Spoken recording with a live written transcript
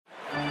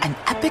An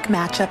epic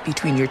matchup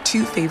between your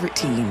two favorite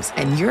teams,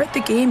 and you're at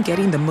the game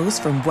getting the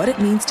most from what it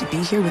means to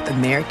be here with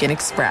American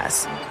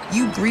Express.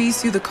 You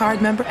breeze through the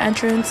card member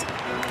entrance,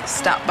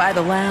 stop by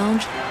the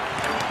lounge.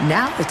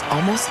 Now it's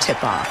almost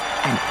tip-off,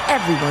 and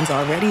everyone's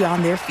already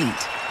on their feet.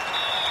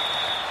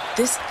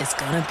 This is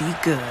gonna be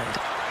good.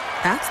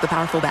 That's the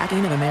powerful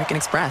backing of American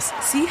Express.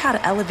 See how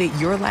to elevate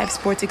your live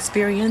sports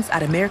experience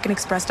at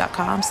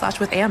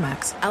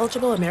americanexpress.com/withAmex.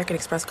 Eligible American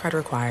Express card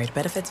required.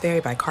 Benefits vary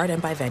by card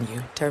and by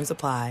venue. Terms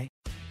apply.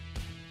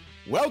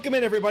 Welcome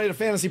in, everybody, to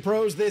Fantasy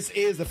Pros. This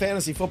is the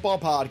Fantasy Football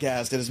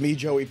Podcast. It is me,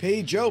 Joey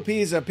P. Joe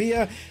P.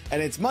 Zapia,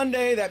 and it's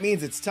Monday. That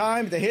means it's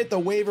time to hit the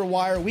waiver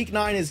wire. Week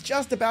 9 is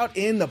just about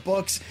in the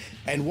books,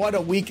 and what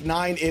a Week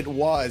 9 it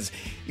was.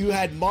 You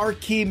had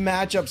marquee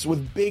matchups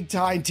with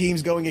big-time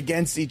teams going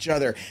against each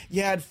other.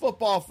 You had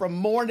football from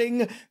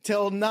morning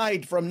till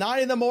night, from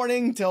 9 in the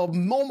morning till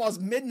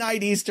almost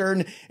midnight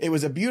Eastern. It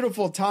was a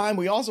beautiful time.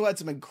 We also had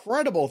some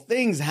incredible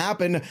things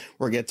happen.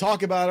 We're going to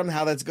talk about them,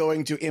 how that's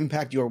going to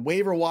impact your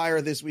waiver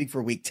wire this week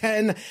for Week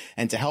 10.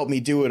 And to help me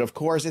do it, of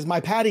course, is my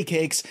patty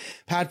cakes,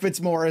 Pat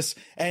Fitzmaurice,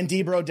 and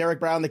D-Bro,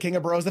 Derek Brown, the king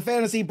of bros, the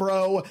fantasy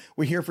bro.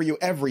 We're here for you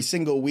every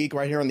single week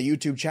right here on the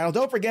YouTube channel.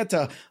 Don't forget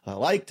to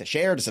like, to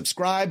share, to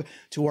subscribe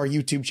to our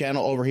YouTube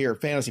channel over here at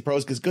Fantasy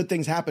Pros, because good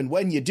things happen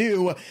when you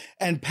do.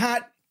 And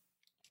Pat,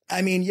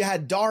 I mean, you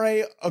had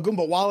Dare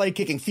Ogunbowale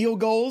kicking field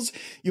goals.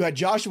 You had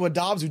Joshua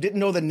Dobbs, who didn't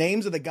know the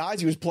names of the guys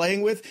he was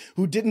playing with,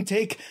 who didn't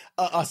take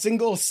a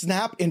single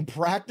snap in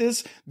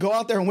practice, go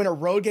out there and win a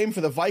road game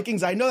for the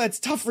Vikings. I know that's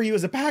tough for you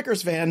as a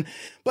Packers fan,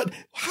 but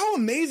how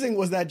amazing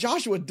was that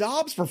Joshua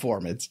Dobbs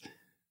performance?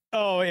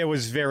 Oh, it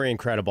was very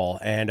incredible,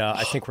 and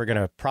I think we're going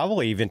to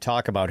probably even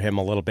talk about him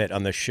a little bit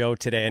on the show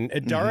today. And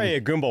Dare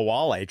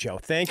Ogunbowale, Joe,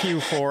 thank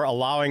you for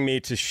allowing me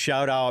to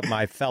shout out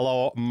my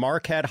fellow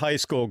Marquette High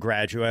School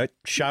graduate.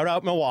 Shout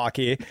out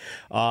Milwaukee.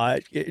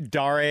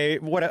 Dare,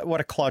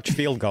 what a clutch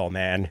field goal,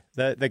 man.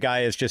 The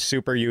guy is just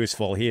super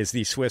useful. He is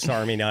the Swiss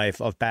Army knife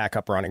of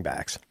backup running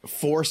backs.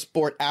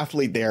 4-sport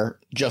athlete there,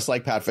 just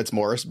like Pat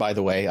Fitzmaurice, by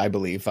the way, I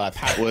believe.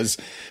 Pat was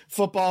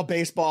football,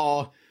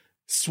 baseball,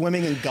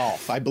 swimming, and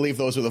golf. I believe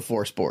those are the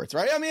 4 sports,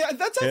 right? I mean,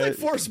 that sounds like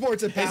 4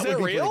 sports that Pat would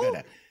be pretty good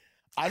at.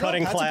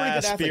 Cutting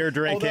class, beer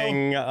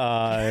drinking,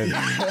 different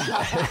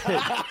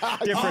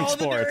all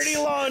sports. The dirty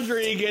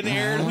laundry getting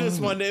aired this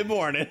Monday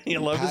morning.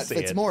 You love Pat to see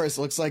Fitzmaurice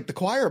looks like the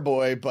choir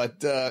boy,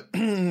 but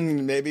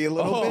maybe a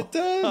little bit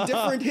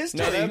different history.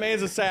 No, that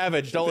man's a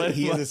savage. Don't let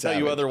him tell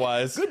you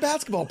otherwise. Good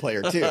basketball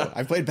player, too.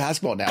 I've played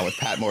basketball now with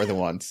Pat more than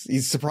once.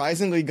 He's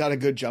surprisingly got a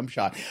good jump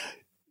shot.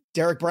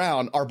 Derek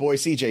Brown, our boy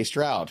CJ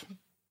Stroud.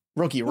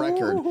 Rookie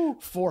record,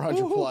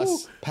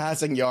 400-plus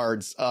passing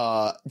yards.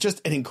 Just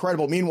an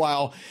incredible.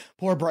 Meanwhile,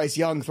 poor Bryce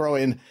Young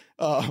throwing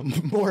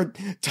more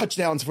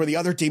touchdowns for the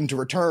other team to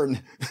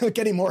return,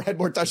 getting more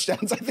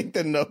touchdowns, I think,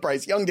 than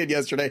Bryce Young did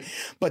yesterday.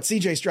 But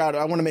CJ Stroud,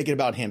 I want to make it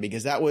about him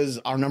because that was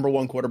our number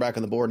 1 quarterback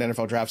on the board in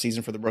NFL draft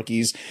season for the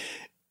rookies.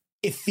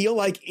 It feel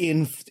like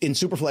in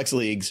Superflex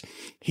leagues,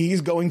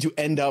 he's going to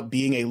end up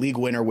being a league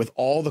winner with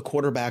all the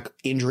quarterback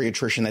injury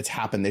attrition that's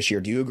happened this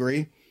year. Do you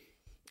agree?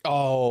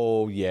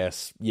 Oh,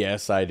 yes.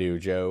 Yes, I do,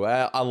 Joe.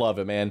 I love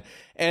it, man.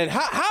 And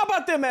how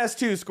about them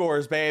S2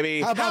 scores,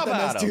 baby? How about them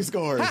S2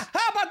 scores?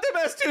 How about them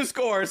S2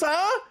 scores,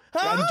 huh?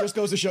 And it just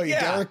goes to show you,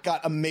 Derek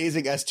got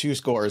amazing S2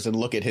 scores, and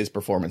look at his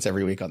performance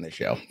every week on this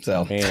show.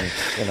 So, man,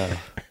 you know.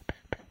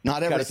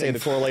 Not everything. Gotta say the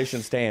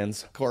correlation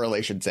stands.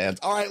 Correlation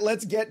stands. All right,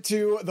 let's get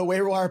to the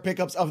waiver wire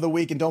pickups of the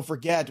week. And don't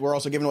forget, we're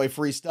also giving away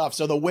free stuff.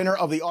 So the winner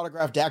of the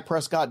autographed Dak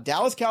Prescott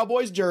Dallas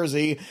Cowboys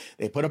jersey,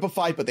 they put up a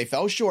fight, but they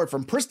fell short,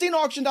 from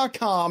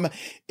pristineauction.com,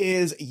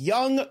 is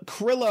Young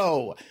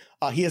Krillo.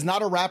 He is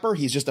not a rapper.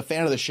 He's just a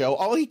fan of the show.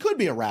 Oh, he could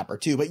be a rapper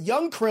too, but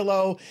Young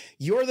Krillo,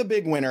 you're the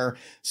big winner.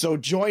 So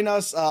join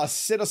us,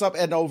 sit us up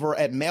and over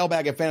at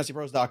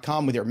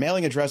mailbag@fantasypros.com with your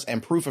mailing address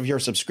and proof of your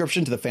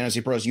subscription to the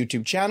Fantasy Pros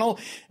YouTube channel.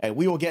 And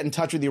we will get in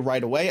touch with you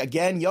right away.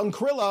 Again, Young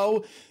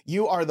Krillo,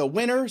 you are the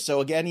winner.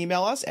 So again,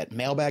 email us at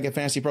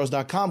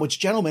mailbag@fantasypros.com, which,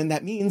 gentlemen,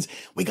 that means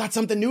we got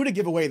something new to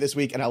give away this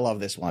week. And I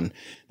love this one.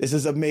 This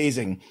is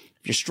amazing.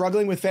 If you're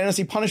struggling with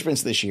fantasy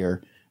punishments this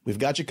year, we've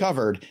got you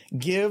covered.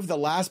 Give the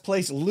last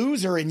place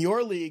loser in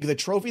your league the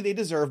trophy they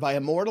deserve by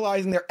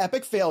immortalizing their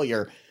epic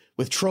failure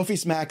with Trophy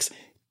Smack's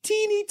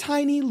teeny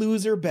tiny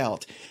loser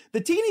belt. The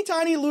teeny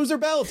tiny loser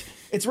belt.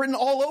 It's written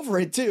all over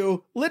it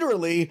too,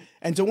 literally.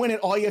 And to win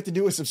it, all you have to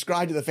do is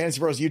subscribe to the Fantasy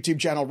Bros YouTube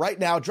channel right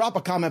now. Drop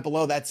a comment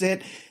below. That's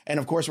it. And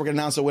of course, we're going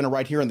to announce the winner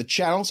right here on the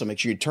channel. So make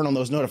sure you turn on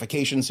those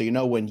notifications so you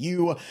know when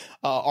you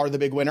are the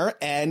big winner.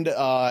 And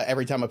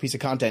every time a piece of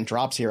content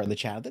drops here on the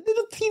channel, the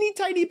little teeny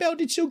tiny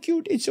belt. It's so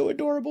cute. It's so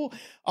adorable.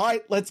 All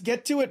right, let's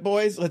get to it,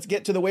 boys. Let's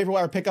get to the waiver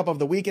wire pickup of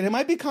the week. And it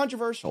might be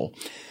controversial,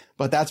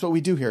 but that's what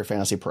we do here at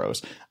Fantasy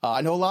Pros.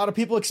 I know a lot of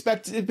people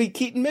expect it to be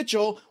Keaton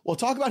Mitchell. We'll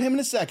talk about him in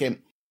a second,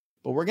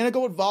 but we're going to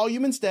go with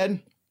volume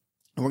instead.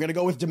 And we're going to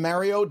go with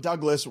Demario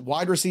Douglas,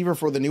 wide receiver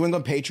for the New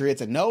England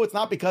Patriots. And no, it's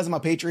not because I'm a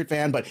Patriot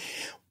fan, but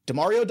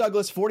Demario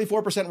Douglas,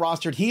 44%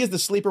 rostered. He is the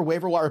sleeper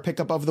waiver wire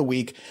pickup of the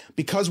week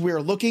because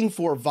we're looking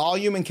for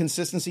volume and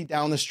consistency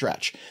down the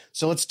stretch.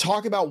 So let's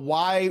talk about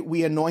why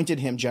we anointed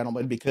him,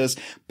 gentlemen, because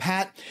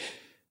Pat,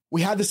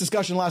 we had this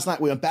discussion last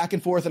night. We went back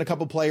and forth on a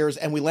couple players,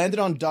 and we landed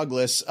on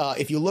Douglas.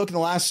 If you look in the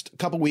last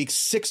couple weeks,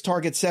 6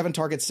 targets, 7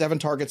 targets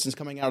since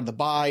coming out of the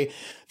bye.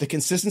 The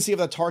consistency of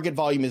the target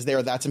volume is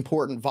there. That's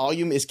important.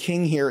 Volume is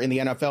king here in the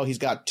NFL. He's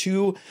got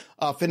 2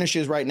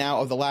 finishes right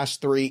now of the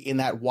last 3 in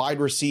that wide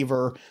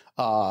receiver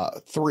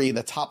 3,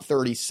 the top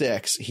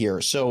 36 here.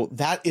 So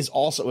that is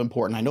also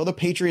important. I know the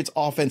Patriots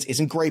offense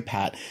isn't great,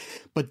 Pat,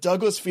 but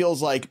Douglas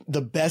feels like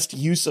the best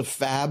use of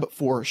fab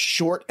for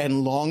short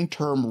and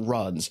long-term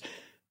runs.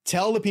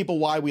 Tell the people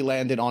why we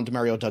landed on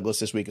Demario Douglas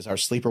this week as our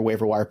sleeper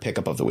waiver wire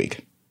pickup of the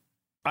week.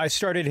 I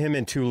started him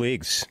in 2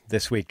 leagues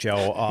this week,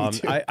 Joe.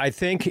 I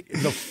think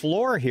the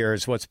floor here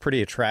is what's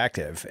pretty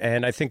attractive.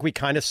 And I think we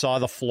kind of saw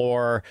the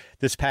floor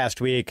this past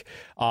week.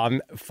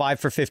 5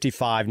 for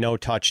 55, no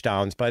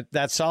touchdowns, but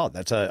that's solid.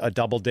 That's a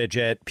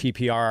double-digit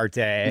PPR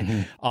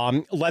day.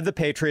 Led the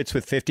Patriots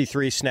with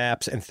 53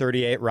 snaps and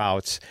 38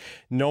 routes.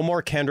 No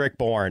more Kendrick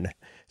Bourne.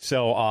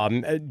 So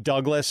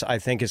Douglas, I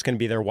think, is going to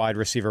be their wide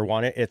receiver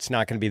 1. It's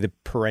not going to be the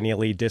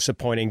perennially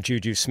disappointing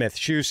Juju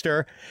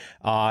Smith-Schuster.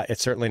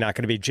 It's certainly not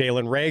going to be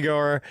Jalen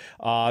Reagor.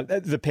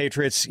 The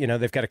Patriots,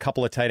 they've got a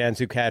couple of tight ends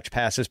who catch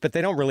passes, but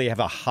they don't really have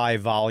a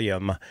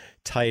high-volume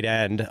tight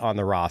end on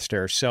the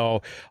roster.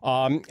 So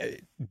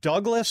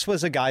Douglas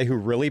was a guy who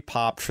really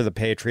popped for the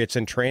Patriots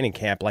in training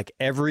camp. Like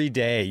every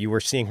day you were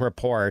seeing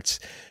reports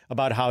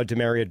about how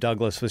Demario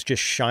Douglas was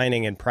just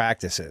shining in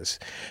practices.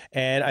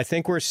 And I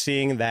think we're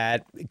seeing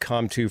that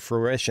come to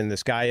fruition.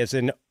 This guy is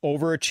an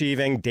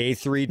overachieving day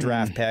 3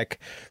 draft pick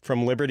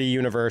from Liberty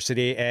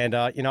University. And,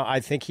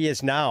 I think he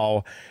is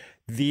now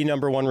the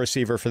number 1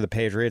 receiver for the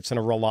Patriots and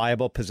a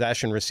reliable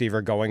possession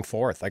receiver going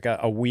forth, like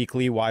a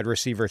weekly wide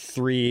receiver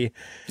 3.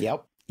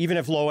 Yep. Even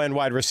if low-end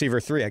wide receiver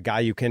 3, a guy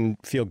you can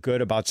feel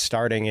good about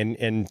starting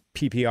in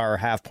PPR or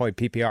half-point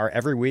PPR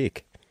every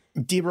week.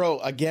 Debro,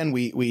 again,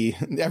 we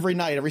every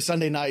night, every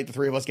Sunday night, the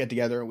 3 of us get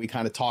together and we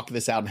kind of talk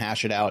this out and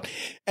hash it out.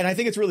 And I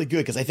think it's really good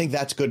because I think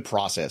that's good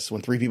process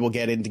when 3 people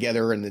get in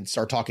together and then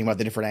start talking about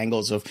the different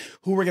angles of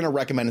who we're going to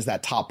recommend as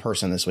that top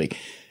person this week.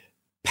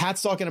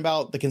 Pat's talking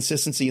about the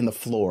consistency in the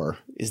floor.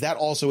 Is that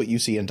also what you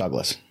see in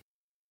Douglas?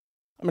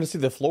 I'm going to see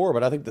the floor,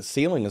 but I think the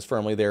ceiling is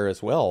firmly there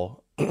as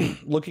well.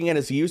 Looking at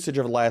his usage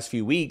over the last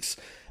few weeks,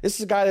 this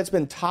is a guy that's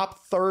been top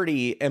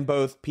 30 in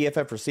both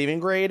PFF receiving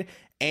grade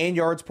and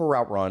yards per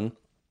route run.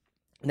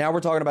 Now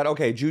we're talking about,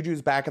 okay,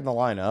 Juju's back in the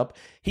lineup.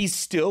 He's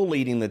still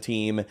leading the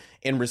team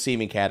in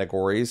receiving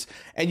categories.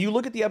 And you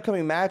look at the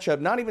upcoming matchup,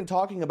 not even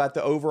talking about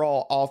the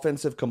overall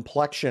offensive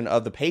complexion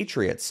of the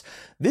Patriots.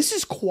 This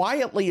is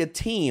quietly a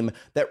team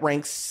that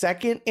ranks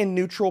 2nd in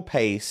neutral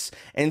pace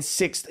and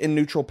 6th in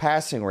neutral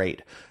passing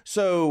rate.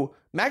 So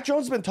Mac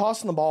Jones has been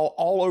tossing the ball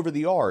all over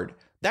the yard.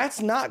 That's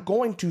not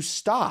going to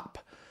stop.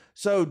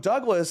 So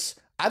Douglas,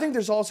 I think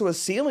there's also a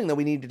ceiling that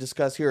we need to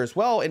discuss here as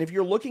well. And if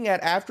you're looking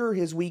at after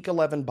his week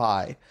 11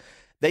 bye,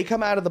 they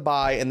come out of the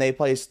bye and they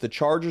place the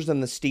Chargers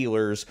and the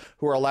Steelers,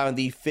 who are allowing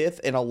the 5th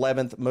and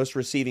 11th most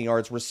receiving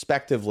yards,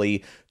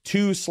 respectively,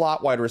 to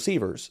slot wide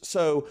receivers.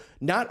 So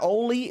not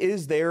only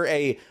is there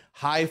a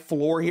high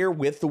floor here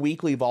with the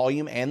weekly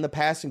volume and the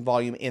passing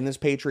volume in this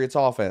Patriots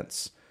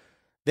offense,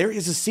 there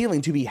is a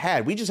ceiling to be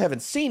had. We just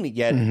haven't seen it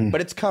yet,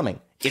 but it's coming.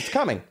 It's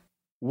coming.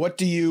 What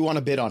do you want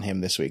to bid on him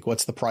this week?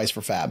 What's the price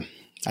for fab?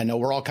 I know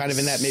we're all kind of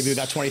in that. Maybe we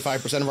got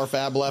 25% of our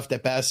fab left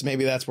at best.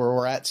 Maybe that's where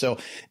we're at. So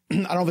I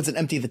don't know if it's an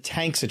empty the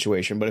tank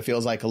situation, but it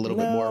feels like a little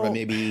bit more of a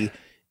maybe,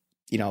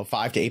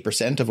 5 to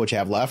 8% of what you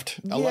have left,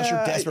 unless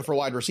you're desperate for a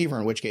wide receiver,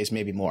 in which case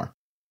maybe more.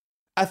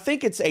 I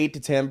think it's 8 to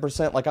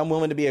 10%. Like, I'm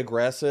willing to be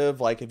aggressive.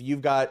 Like, if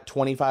you've got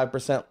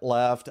 25%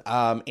 left,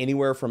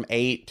 anywhere from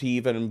 8 to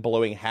even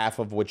blowing half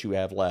of what you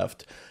have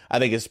left, I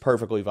think is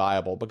perfectly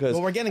viable. Because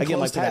we're getting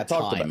close to that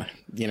time.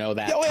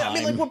 I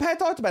mean, like what Pat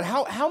talked about,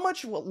 how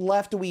much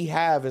left do we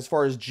have as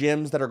far as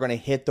gyms that are going to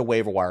hit the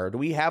waiver wire? Do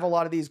we have a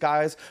lot of these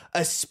guys,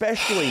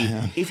 especially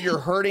if you're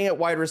hurting at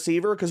wide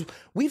receiver? Because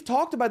we've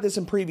talked about this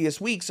in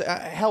previous weeks,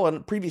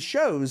 in previous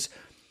shows.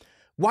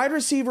 Wide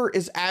receiver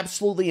is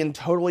absolutely and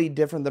totally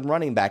different than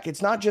running back.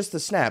 It's not just the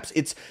snaps.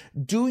 It's,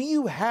 do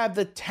you have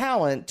the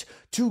talent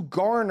to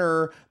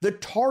garner the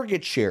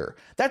target share?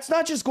 That's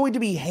not just going to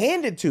be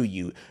handed to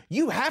you.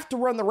 You have to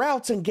run the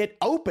routes and get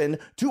open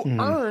to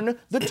earn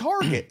the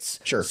targets.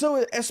 Sure.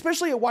 So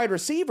especially a wide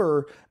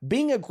receiver,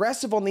 being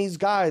aggressive on these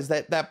guys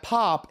that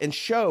pop and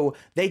show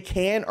they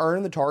can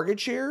earn the target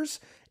shares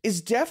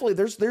is definitely,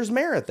 there's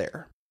merit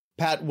there.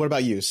 Pat, what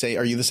about you?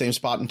 Are you the same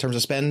spot in terms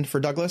of spend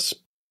for Douglas?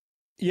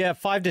 Yeah,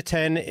 5 to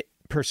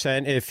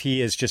 10% if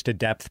he is just a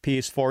depth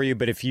piece for you.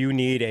 But if you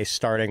need a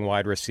starting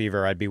wide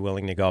receiver, I'd be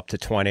willing to go up to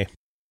 20.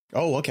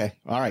 Oh, okay.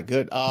 All right,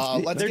 good.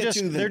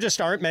 There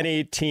just aren't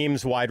many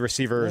teams wide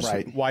receiver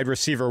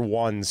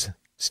ones.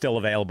 still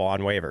available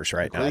on waivers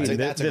right now.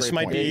 This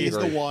might be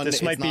the one.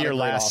 This might be your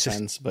last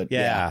offense, but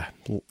yeah.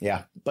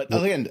 But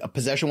again,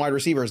 possession-wide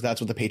receivers, that's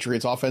what the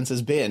Patriots offense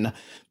has been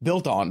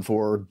built on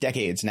for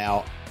decades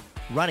now.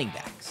 Running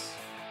backs.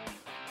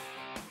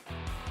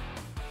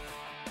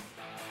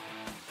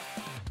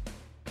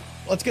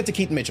 Let's get to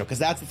Keaton Mitchell, because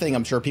that's the thing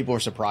I'm sure people are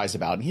surprised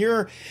about. And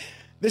here,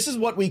 this is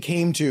what we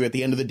came to at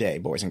the end of the day,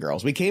 boys and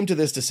girls. We came to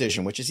this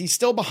decision, which is he's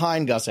still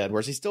behind Gus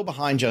Edwards. He's still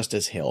behind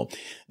Justice Hill.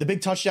 The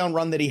big touchdown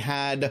run that he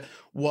had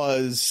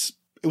was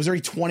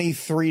already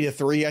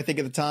 23-3, I think,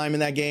 at the time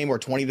in that game, or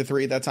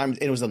 20-3 at that time.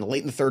 It was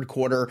late in the third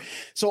quarter.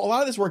 So a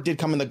lot of this work did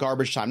come in the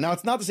garbage time. Now,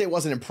 it's not to say it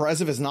wasn't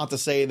impressive. It's not to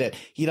say that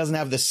he doesn't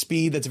have the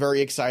speed that's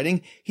very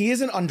exciting. He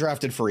is an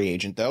undrafted free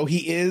agent, though.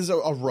 He is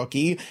a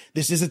rookie.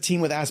 This is a team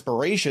with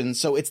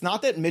aspirations. So it's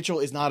not that Mitchell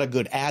is not a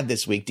good ad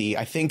this week, D.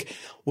 I think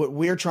what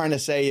we're trying to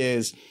say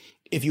is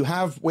if you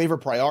have waiver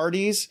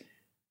priorities,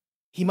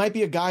 he might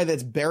be a guy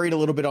that's buried a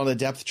little bit on the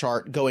depth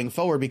chart going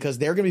forward, because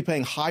they're going to be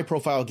playing high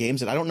profile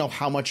games. And I don't know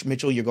how much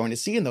Mitchell you're going to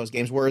see in those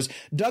games. Whereas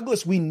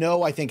Douglas, we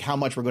know, I think, how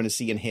much we're going to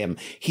see in him.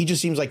 He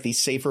just seems like the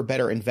safer,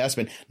 better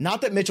investment.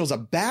 Not that Mitchell's a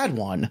bad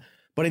one,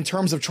 but in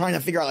terms of trying to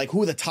figure out like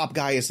who the top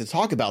guy is to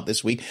talk about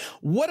this week.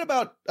 What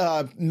about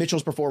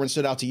Mitchell's performance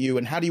stood out to you,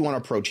 and how do you want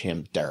to approach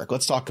him, Derek?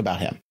 Let's talk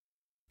about him.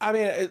 I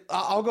mean,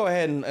 I'll go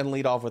ahead and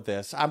lead off with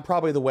this. I'm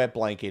probably the wet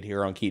blanket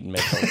here on Keaton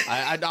Mitchell.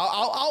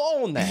 I'll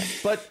own that.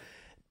 But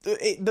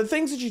the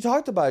things that you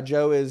talked about,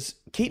 Joe, is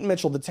Keaton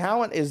Mitchell, the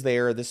talent is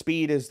there, the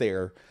speed is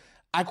there.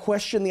 I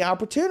question the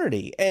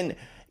opportunity. And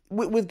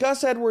with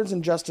Gus Edwards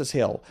and Justice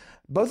Hill,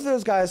 both of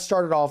those guys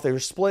started off, they were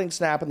splitting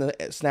snaps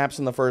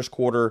in the first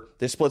quarter.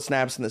 They split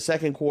snaps in the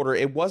second quarter.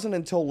 It wasn't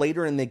until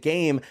later in the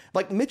game,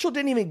 like Mitchell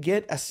didn't even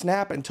get a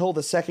snap until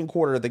the second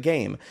quarter of the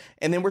game.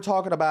 And then we're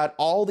talking about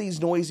all these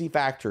noisy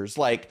factors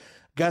like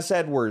Gus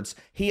Edwards.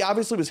 He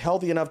obviously was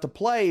healthy enough to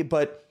play,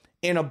 but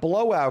in a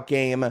blowout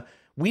game,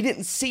 we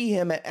didn't see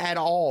him at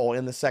all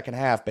in the second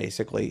half,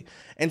 basically.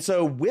 And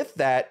so with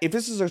that, if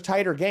this is a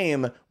tighter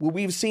game, will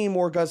we have seen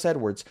more Gus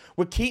Edwards?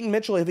 Would Keaton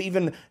Mitchell have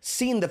even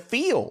seen the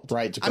field?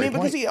 Right.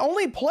 Because he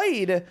only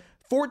played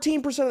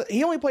 14%.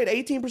 He only played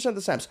 18% of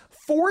the snaps.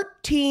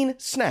 14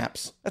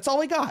 snaps. That's all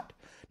he got.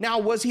 Now,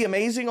 was he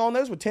amazing on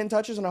those with 10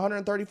 touches and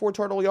 134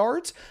 total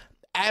yards?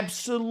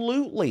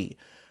 Absolutely.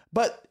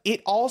 But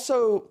we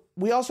also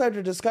have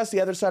to discuss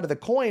the other side of the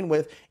coin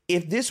with,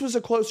 if this was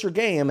a closer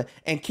game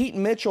and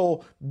Keaton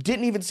Mitchell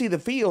didn't even see the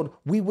field,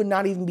 we would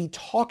not even be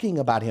talking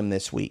about him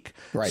this week.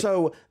 Right.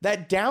 So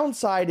that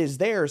downside is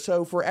there.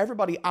 So for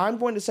everybody, I'm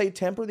going to say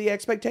temper the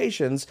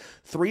expectations,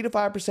 3 to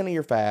 5% of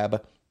your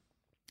fab.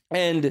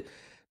 And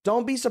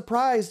don't be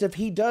surprised if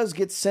he does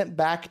get sent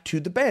back to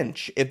the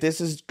bench. If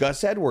this is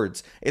Gus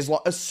Edwards,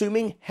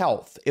 assuming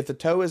health, if the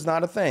toe is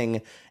not a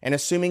thing, and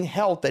assuming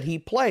health that he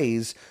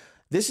plays,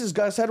 this is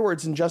Gus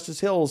Edwards and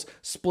Justice Hill's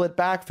split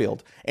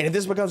backfield. And if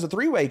this becomes a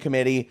three-way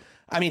committee,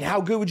 I mean,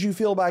 how good would you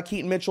feel about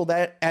Keaton Mitchell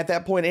at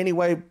that point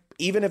anyway,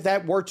 even if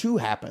that were to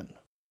happen?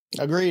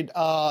 Agreed.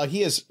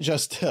 He is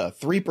just 3%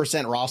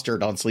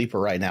 rostered on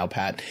Sleeper right now,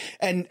 Pat,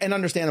 and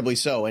understandably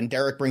so. And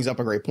Derek brings up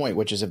a great point,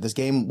 which is if this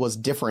game was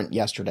different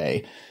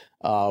yesterday,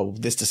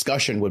 this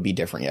discussion would be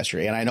different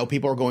yesterday. And I know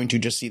people are going to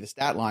just see the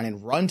stat line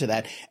and run to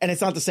that. And it's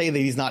not to say that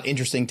he's not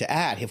interesting to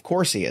add. Of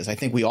course he is. I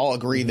think we all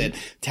agree that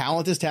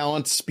talent is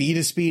talent, speed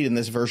is speed in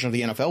this version of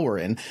the NFL we're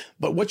in.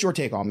 But what's your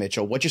take on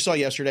Mitchell? What you saw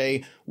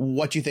yesterday,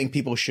 what you think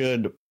people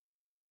should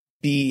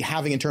be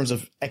having in terms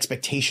of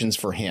expectations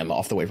for him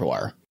off the waiver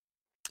wire?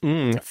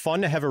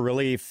 Fun to have a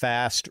really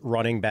fast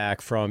running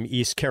back from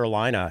East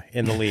Carolina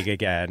in the league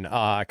again,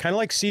 kind of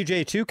like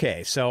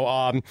CJ2K.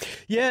 So,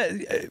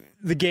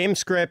 the game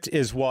script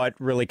is what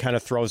really kind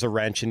of throws a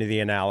wrench into the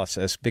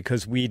analysis,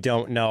 because we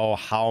don't know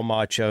how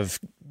much of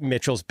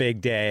Mitchell's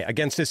big day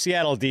against a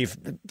Seattle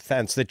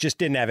defense that just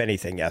didn't have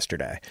anything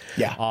yesterday.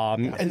 Yeah.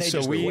 And they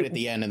just win at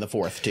the end in the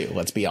fourth, too.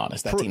 Let's be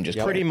honest. That team just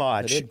pretty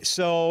much.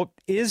 So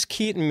is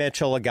Keaton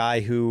Mitchell a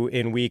guy who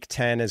in week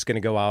 10 is going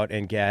to go out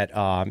and get,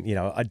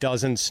 a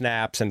dozen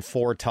snaps and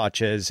 4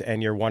 touches,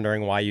 and you're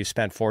wondering why you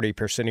spent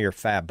 40% of your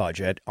fab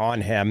budget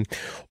on him?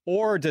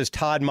 Or does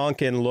Todd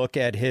Monken look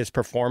at his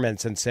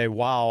performance and say,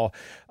 wow,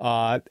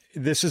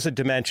 this is a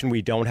dimension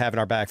we don't have in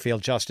our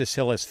backfield. Justice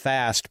Hill is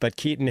fast, but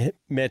Keaton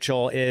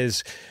Mitchell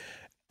is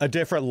a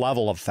different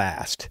level of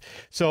fast.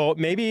 So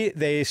maybe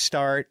they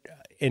start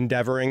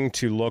endeavoring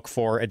to look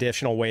for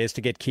additional ways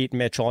to get Keaton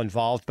Mitchell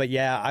involved. But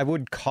yeah, I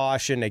would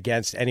caution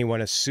against anyone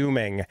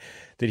assuming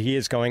that he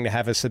is going to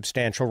have a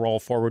substantial role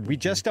forward. We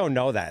just don't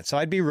know that. So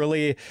I'd be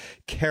really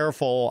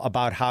careful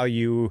about how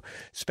you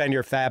spend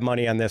your fab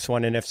money on this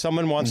one. And if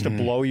someone wants to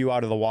blow you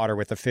out of the water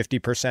with a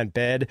 50%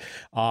 bid,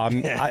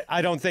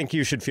 I don't think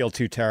you should feel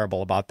too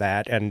terrible about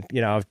that. And,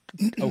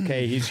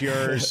 okay, he's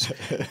yours.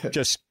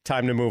 Just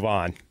time to move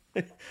on.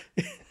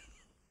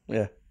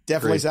 Yeah.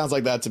 Definitely sounds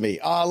like that to me.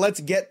 Let's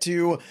get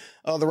to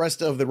the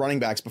rest of the running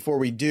backs. Before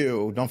we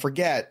do, don't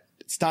forget,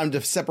 It's time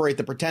to separate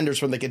the pretenders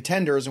from the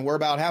contenders, and we're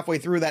about halfway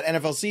through that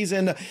NFL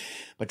season.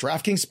 But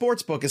DraftKings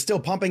Sportsbook is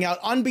still pumping out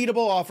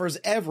unbeatable offers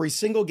every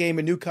single game,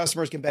 and new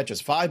customers can bet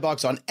just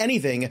 $5 on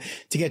anything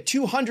to get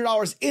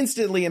 $200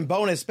 instantly in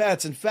bonus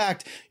bets. In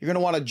fact, you're going to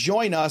want to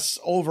join us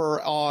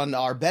over on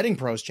our Betting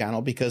Pros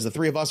channel, because the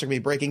three of us are going to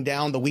be breaking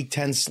down the Week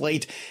 10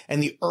 slate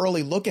and the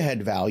early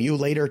look-ahead value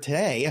later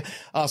today.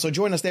 So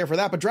join us there for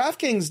that. But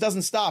DraftKings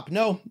doesn't stop.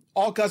 No,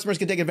 all customers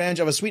can take advantage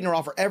of a sweetener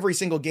offer every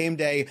single game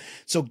day.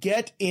 So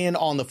get in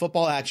on the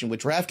football action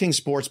with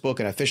DraftKings Sportsbook,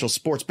 an official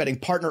sports betting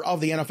partner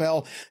of the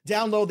NFL.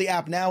 Download the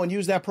app now and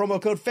use that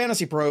promo code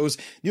FANTASYPROS.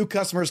 New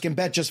customers can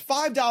bet just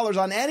 $5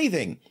 on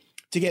anything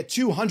to get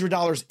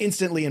 $200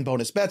 instantly in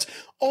bonus bets,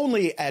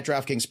 only at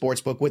DraftKings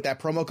Sportsbook with that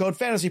promo code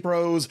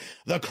FANTASYPROS.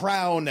 The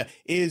crown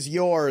is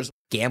yours.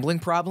 Gambling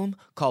problem?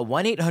 Call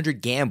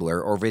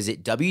 1-800-GAMBLER or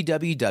visit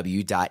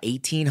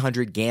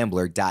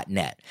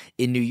www.1800gambler.net.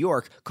 In New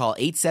York, call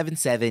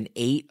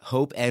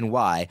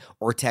 877-8-HOPE-NY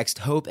or text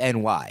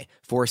HOPE-NY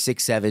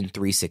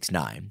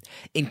 467-369.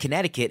 In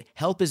Connecticut,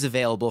 help is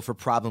available for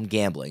problem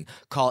gambling.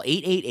 Call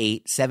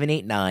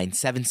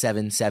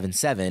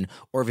 888-789-7777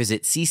 or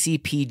visit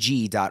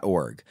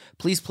ccpg.org.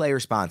 Please play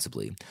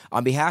responsibly.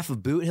 On behalf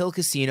of Boot Hill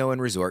Casino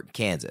and Resort,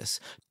 Kansas.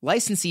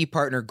 Licensee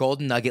partner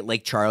Golden Nugget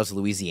Lake Charles,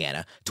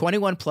 Louisiana.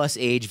 21 plus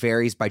age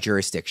varies by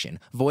jurisdiction.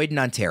 Void in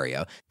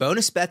Ontario.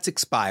 Bonus bets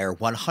expire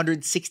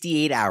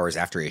 168 hours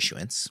after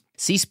issuance.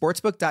 See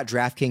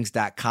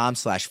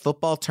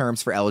sportsbook.draftkings.com/football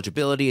terms for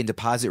eligibility and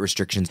deposit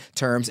restrictions,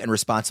 terms, and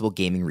responsible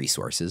gaming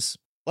resources.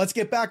 Let's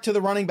get back to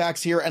the running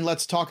backs here, and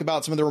let's talk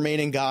about some of the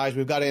remaining guys.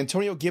 We've got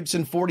Antonio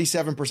Gibson,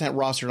 47%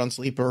 rostered on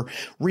Sleeper,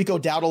 Rico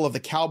Dowdle of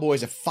the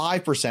Cowboys at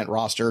 5%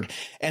 rostered,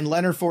 and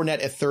Leonard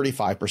Fournette at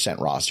 35%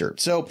 rostered.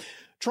 So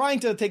trying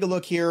to take a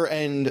look here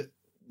and,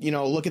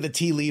 look at the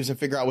tea leaves and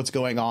figure out what's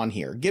going on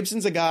here.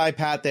 Gibson's a guy,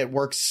 Pat, that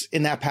works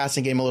in that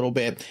passing game a little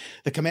bit.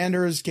 The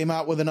Commanders came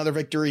out with another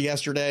victory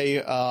yesterday,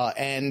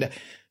 and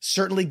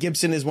certainly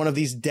Gibson is one of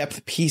these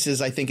depth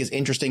pieces I think is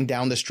interesting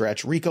down the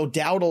stretch. Rico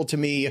Dowdle, to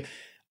me,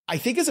 I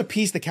think is a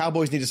piece the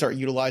Cowboys need to start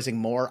utilizing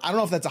more. I don't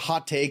know if that's a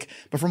hot take,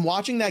 but from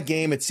watching that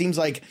game, it seems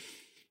like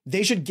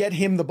they should get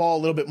him the ball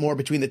a little bit more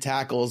between the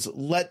tackles,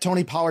 let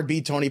Tony Pollard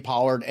be Tony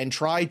Pollard, and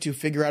try to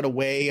figure out a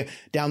way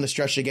down the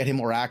stretch to get him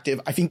more active.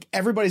 I think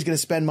everybody's going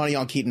to spend money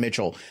on Keaton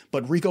Mitchell,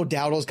 but Rico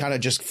Dowdle's kind of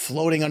just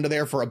floating under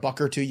there for a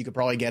buck or two. You could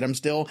probably get him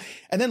still.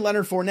 And then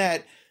Leonard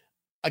Fournette,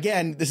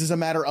 again, this is a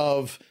matter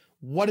of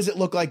what does it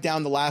look like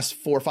down the last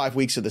 4 or 5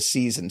 weeks of the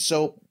season.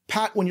 So,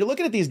 Pat, when you're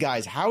looking at these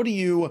guys, how do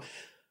you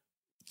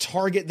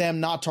target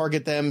them, not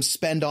target them,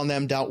 spend on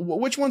them down?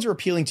 Which ones are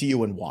appealing to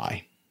you and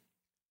why?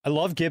 I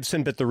love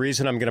Gibson, but the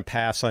reason I'm going to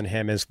pass on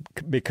him is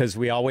because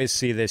we always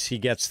see this. He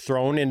gets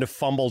thrown into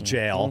fumble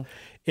jail. Mm-hmm.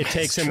 It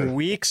takes him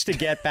weeks to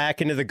get back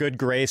into the good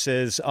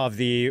graces of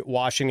the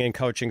Washington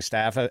coaching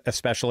staff,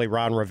 especially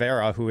Ron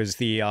Rivera, who is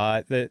the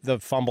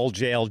fumble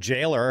jail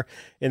jailer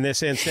in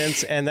this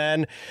instance. And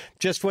then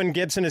just when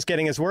Gibson is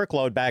getting his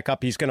workload back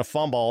up, he's going to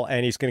fumble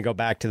and he's going to go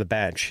back to the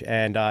bench.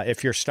 And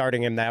if you're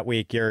starting him that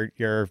week,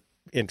 you're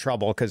in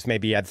trouble because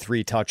maybe he had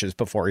 3 touches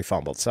before he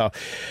fumbled. So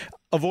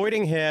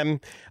avoiding him.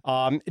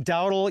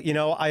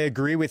 Dowdle, I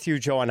agree with you,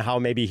 Joe, on how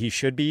maybe he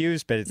should be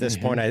used. But at this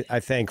point,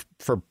 I think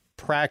for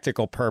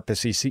practical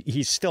purpose,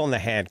 he's still in the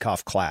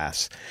handcuff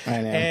class.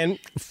 I know. And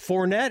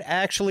Fournette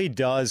actually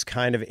does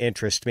kind of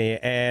interest me.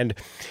 And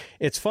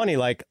it's funny,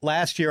 like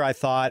last year, I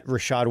thought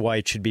Rachaad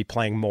White should be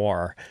playing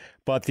more.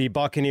 But the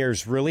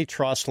Buccaneers really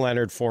trust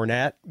Leonard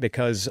Fournette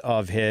because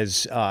of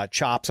his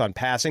chops on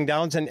passing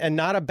downs and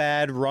not a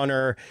bad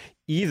runner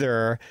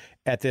either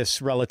at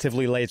this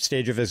relatively late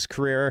stage of his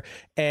career.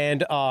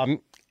 And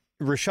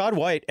Rachaad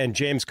White and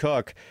James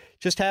Cook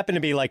just happen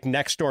to be like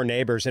next door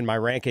neighbors in my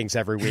rankings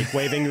every week,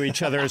 waving to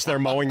each other as they're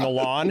mowing the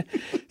lawn.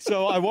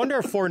 So I wonder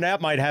if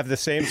Fournette might have the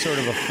same sort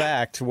of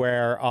effect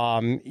where,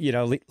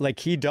 like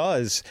he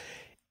does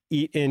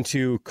eat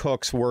into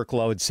Cook's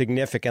workload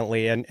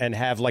significantly and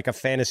have like a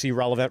fantasy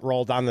relevant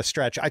role down the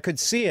stretch. I could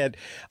see it.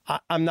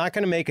 I'm not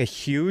going to make a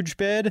huge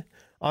bid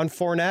on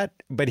Fournette,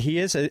 but he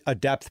is a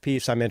depth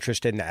piece I'm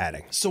interested in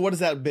adding. So what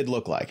does that bid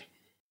look like?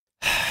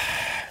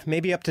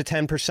 Maybe up to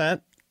 10%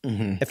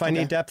 if I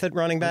need depth at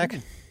running back.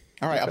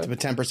 All right, up to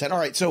 10%. All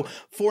right, so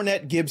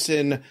Fournette,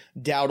 Gibson,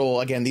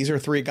 Dowdle, again, these are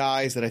 3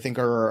 guys that I think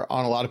are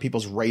on a lot of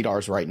people's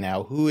radars right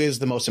now. Who is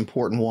the most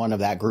important one of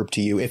that group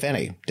to you, if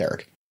any,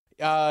 Derek?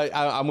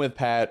 I'm with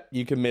Pat.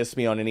 You can miss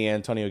me on any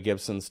Antonio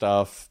Gibson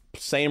stuff.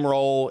 Same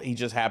role. He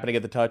just happened to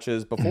get the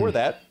touches. Before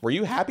that, were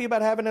you happy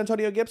about having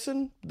Antonio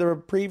Gibson the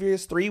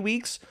previous 3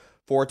 weeks?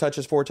 4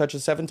 touches,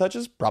 7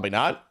 touches? Probably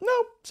not.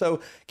 No.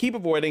 So keep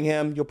avoiding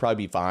him. You'll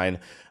probably be fine.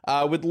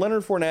 With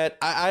Leonard Fournette,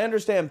 I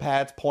understand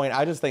Pat's point.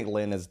 I just think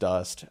Lynn is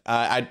dust.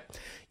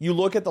 You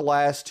look at the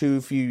last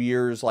few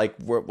years,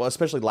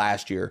 especially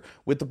last year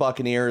with the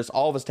Buccaneers,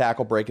 all of his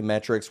tackle breaking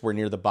metrics were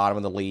near the bottom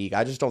of the league.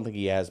 I just don't think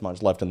he has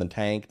much left in the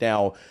tank.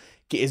 Now,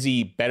 is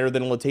he better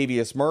than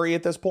Latavius Murray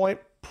at this point?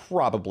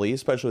 Probably,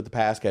 especially with the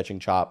pass catching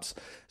chops.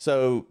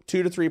 So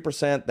 2 to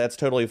 3%, that's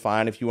totally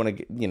fine if you want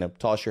to,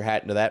 toss your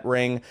hat into that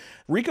ring.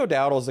 Rico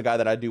Dowdle is the guy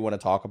that I do want to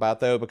talk about,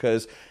 though,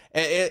 because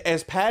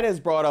as Pat has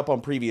brought up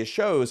on previous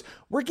shows,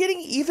 we're getting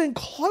even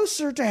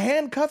closer to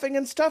handcuffing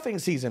and stuffing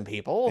season,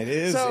 people. It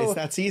is. So it's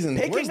that season.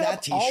 Where's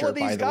that T-shirt,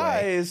 by the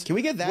way? Can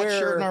we get that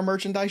shirt in our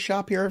merchandise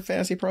shop here at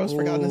Fantasy Pros?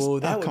 For goodness,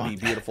 that would be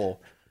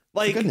beautiful.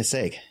 For goodness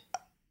sake,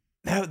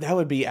 that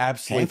would be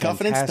absolutely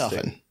handcuffing fantastic. and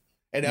stuffing.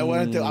 And I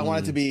want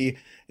it to be,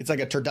 it's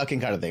like a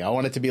turducken kind of thing. I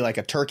want it to be like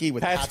a turkey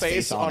with Pat's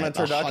face on a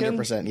turducken.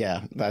 100%.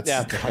 Yeah, that's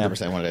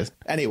 100% what it is.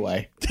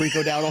 Anyway,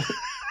 Rico Dowdle.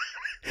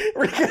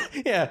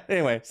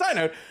 Anyway, side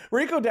note,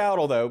 Rico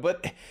Dowdle, though.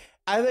 But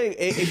I think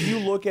if you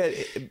look at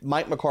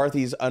Mike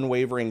McCarthy's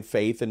unwavering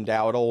faith in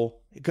Dowdle,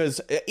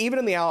 because even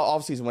in the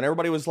offseason when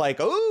everybody was like,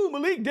 oh,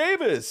 Malik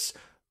Davis,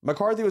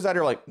 McCarthy was out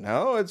here like,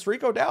 no, it's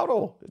Rico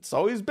Dowdle. It's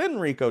always been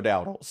Rico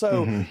Dowdle.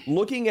 So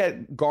looking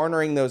at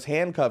garnering those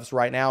handcuffs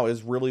right now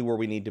is really where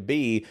we need to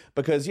be,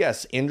 because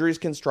yes, injuries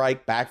can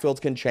strike,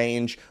 backfields can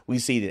change. We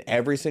see it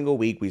every single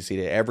week. We see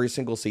it every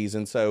single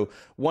season. So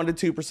 1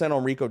 to 2%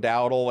 on Rico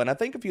Dowdle. And I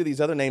think a few of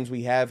these other names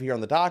we have here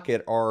on the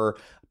docket are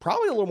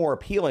probably a little more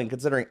appealing,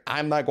 considering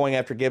I'm not going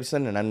after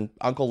Gibson and I'm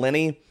Uncle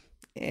Lenny.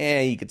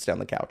 You could stay on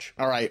the couch.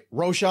 All right.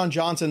 Roshan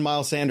Johnson,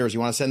 Miles Sanders. You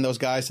want to send those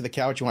guys to the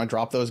couch? You want to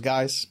drop those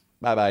guys?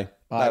 Bye-bye.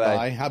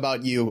 Bye-bye. How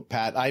about you,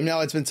 Pat? I know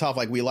it's been tough.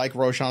 Like, we like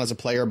Roshan as a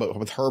player, but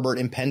with Herbert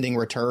impending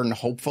return,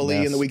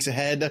 hopefully in the weeks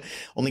ahead,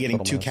 only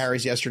getting 2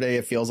 carries yesterday,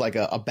 it feels like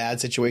a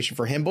bad situation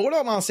for him. But what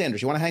about Miles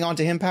Sanders? You want to hang on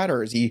to him, Pat,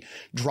 or is he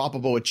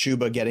droppable with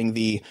Chuba getting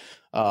the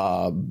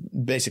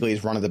basically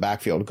his run of the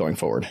backfield going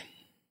forward?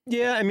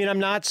 Yeah, I mean, I'm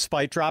not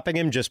spite dropping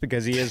him just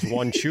because he is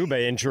one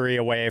Chuba injury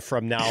away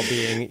from now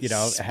being,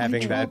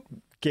 having that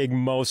gig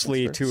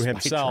mostly to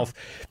himself.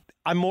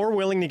 I'm more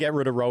willing to get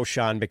rid of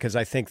Roshan because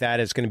I think that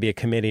is going to be a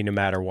committee no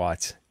matter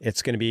what.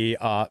 It's going to be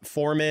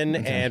Foreman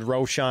and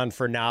Roshan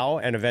for now,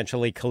 and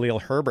eventually Khalil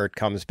Herbert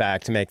comes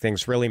back to make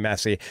things really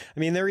messy. I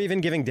mean, they're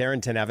even giving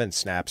Darrington Evans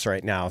snaps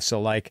right now.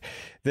 So, like,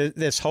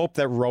 this hope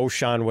that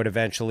Roshan would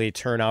eventually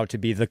turn out to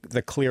be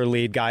the clear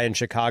lead guy in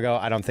Chicago,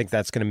 I don't think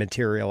that's going to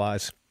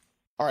materialize.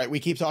 All right,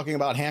 we keep talking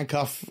about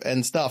handcuff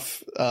and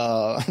stuff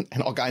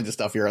and all kinds of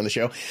stuff here on the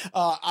show.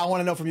 I want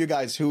to know from you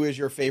guys, who is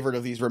your favorite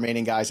of these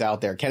remaining guys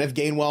out there? Kenneth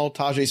Gainwell,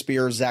 Tajay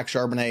Spears, Zach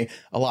Charbonnet,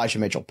 Elijah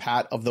Mitchell.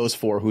 Pat, of those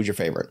 4, who's your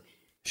favorite?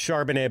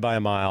 Charbonnet by a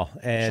mile.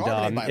 And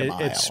Charbonnet by a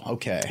mile.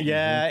 Okay.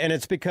 Yeah, and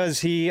it's because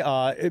he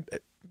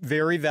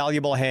very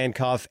valuable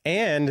handcuff,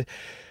 and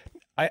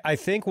I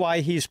think why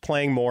he's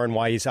playing more and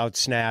why he's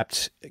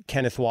outsnapped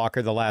Kenneth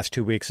Walker the last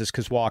 2 weeks is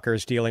because Walker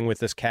is dealing with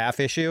this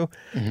calf issue.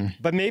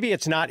 But maybe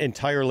it's not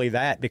entirely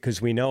that,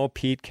 because we know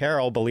Pete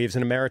Carroll believes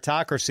in a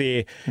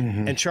meritocracy,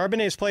 and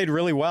Charbonnet's played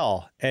really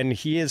well. And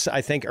he has,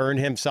 I think, earned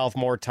himself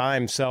more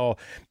time. So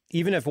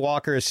even if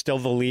Walker is still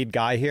the lead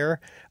guy here,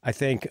 I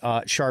think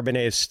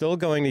Charbonnet is still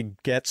going to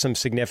get some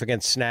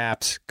significant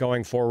snaps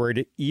going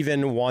forward,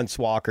 even once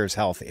Walker's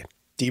healthy.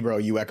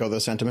 Debro, you echo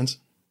those sentiments?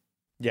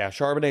 Yeah,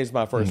 Charbonnet is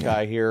my first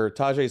guy here.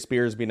 Tajay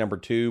Spears be number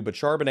 2, but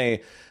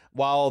Charbonnet,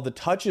 while the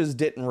touches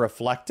didn't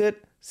reflect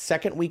it,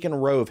 second week in a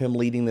row of him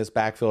leading this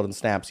backfield in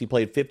snaps. He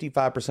played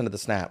 55% of the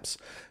snaps.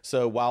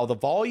 So while the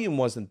volume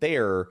wasn't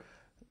there,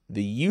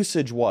 the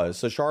usage was.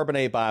 So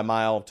Charbonnet by a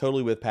mile,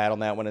 totally with Pat on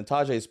that one. And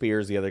Tajay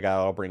Spears, the other guy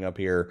I'll bring up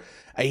here,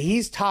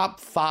 he's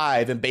top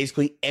 5 in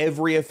basically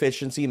every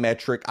efficiency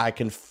metric I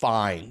can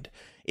find.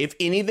 If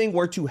anything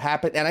were to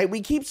happen, and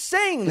we keep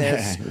saying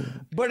this,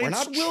 but we're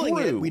it's not willing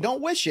true. it. We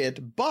don't wish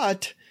it,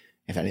 but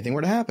if anything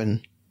were to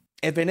happen.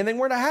 If anything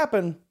were to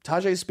happen,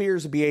 Tajay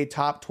Spears would be a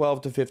top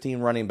 12 to 15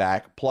 running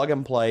back, plug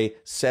and play,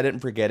 set it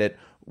and forget it,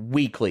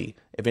 weekly,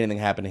 if anything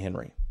happened to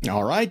Henry.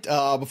 All right.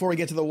 Before we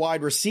get to the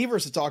wide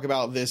receivers to talk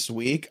about this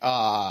week,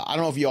 I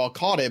don't know if you all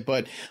caught it,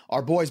 but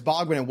our boys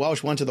Bogman and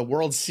Welsh went to the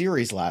World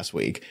Series last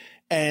week.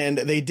 And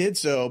they did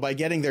so by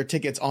getting their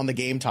tickets on the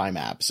Game Time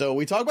app. So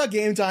we talk about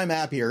Game Time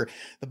app here.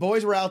 The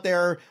boys were out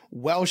there.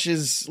 Welsh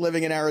is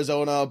living in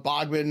Arizona.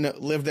 Bogman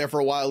lived there for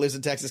a while, lives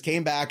in Texas,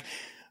 came back.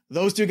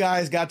 Those 2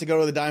 guys got to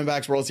go to the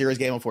Diamondbacks World Series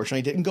game.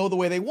 Unfortunately, didn't go the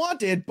way they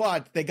wanted,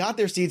 but they got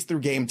their seats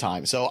through Game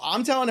Time. So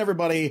I'm telling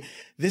everybody,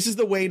 this is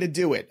the way to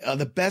do it.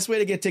 The best way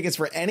to get tickets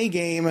for any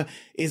game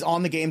is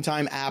on the Game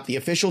Time app, the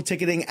official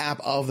ticketing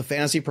app of the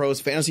Fantasy Pros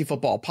Fantasy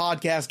Football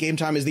Podcast. Game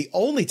Time is the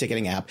only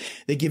ticketing app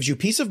that gives you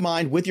peace of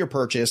mind with your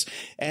purchase,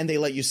 and they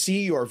let you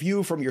see your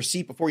view from your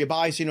seat before you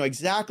buy, so you know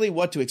exactly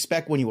what to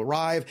expect when you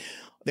arrive.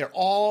 They're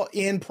all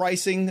in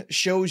pricing,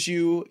 shows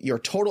you your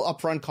total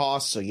upfront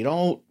costs, so you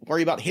don't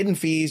worry about hidden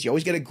fees. You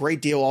always get a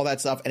great deal, all that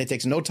stuff, and it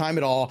takes no time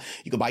at all.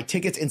 You can buy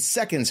tickets in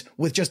seconds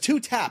with just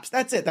 2 taps.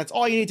 That's it. That's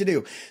all you need to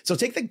do. So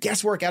take the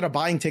guesswork out of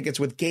buying tickets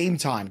with Game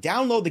Time.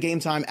 Download the Game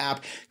Time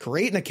app,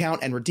 create an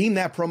account, and redeem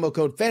that promo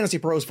code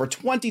FANTASYPROS for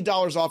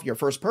 $20 off your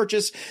first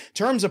purchase.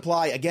 Terms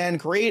apply. Again,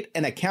 create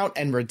an account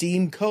and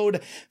redeem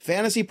code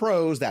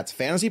FANTASYPROS. That's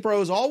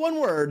FANTASYPROS, all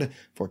one word,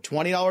 for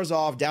 $20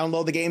 off.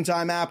 Download the Game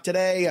Time app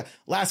today.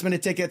 Last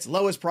minute tickets,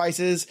 lowest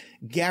prices,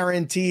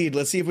 guaranteed.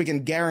 Let's see if we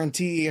can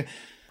guarantee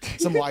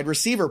some wide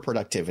receiver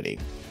productivity.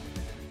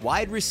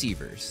 Wide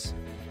receivers.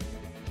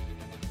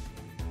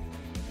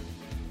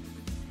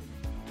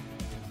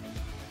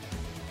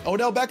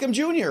 Odell Beckham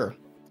Jr.,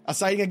 a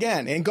sighting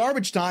again. In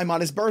garbage time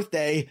on his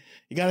birthday,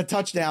 he got a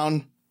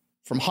touchdown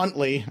from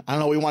Huntley. I don't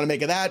know what we want to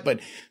make of that, but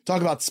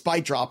talk about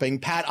spite dropping.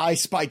 Pat, I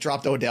spite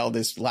dropped Odell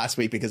this last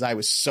week because I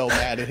was so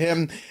mad at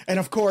him. And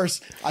of course,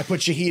 I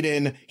put Shaheed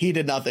in. He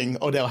did nothing.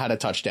 Odell had a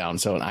touchdown,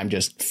 so I'm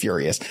just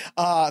furious.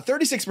 36%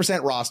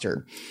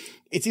 rostered.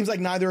 It seems like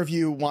neither of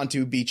you want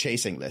to be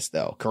chasing this,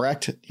 though,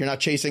 correct? You're not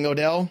chasing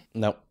Odell?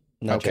 Nope,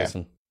 not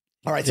chasing.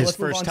 All right, so his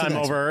first time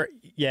over,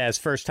 his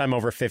first time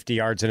over 50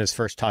 yards and his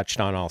first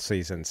touchdown all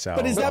season. So,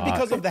 but is that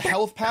because of the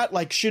health, Pat?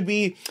 Like, should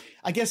we?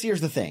 I guess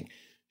here's the thing: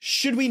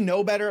 should we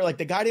know better? Like,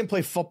 the guy didn't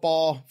play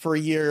football for a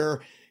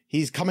year.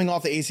 He's coming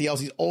off the ACLs.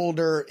 He's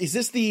older. Is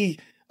this the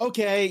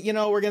okay? You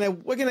know, we're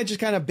gonna just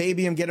kind of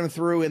baby him, get him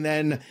through, and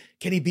then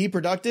can he be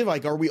productive?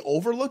 Like, are we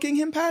overlooking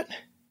him, Pat?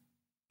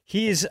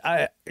 He's,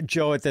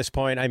 Joe, at this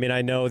point, I mean,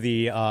 I know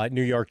the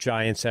New York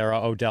Giants era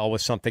Odell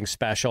was something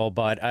special,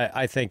 but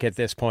I think at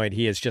this point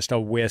he is just a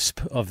wisp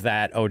of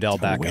that Odell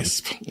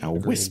Beckham. A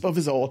wisp of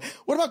his old.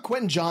 What about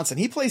Quentin Johnson?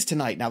 He plays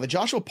tonight. Now, the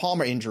Joshua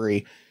Palmer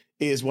injury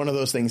is one of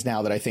those things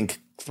now that I think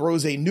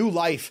throws a new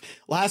life.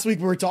 Last week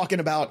we were talking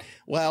about,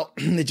 well,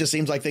 it just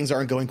seems like things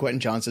aren't going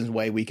Quentin Johnson's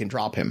way. We can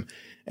drop him.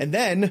 And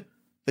then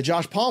the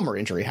Josh Palmer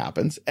injury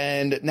happens,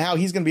 and now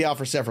he's going to be out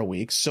for several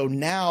weeks. So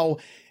now,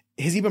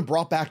 has he been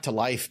brought back to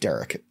life,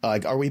 Derek?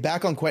 Are we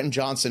back on Quentin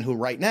Johnson, who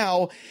right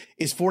now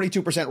is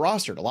 42%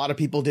 rostered? A lot of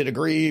people did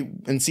agree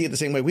and see it the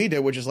same way we did,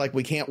 which is like,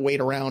 we can't wait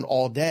around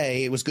all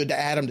day. It was good to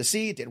add him to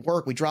see. It didn't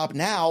work. We dropped.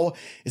 Now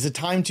is it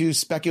time to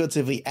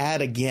speculatively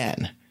add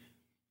again?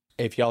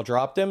 If y'all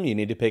dropped him, you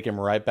need to pick him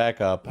right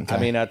back up. Okay. I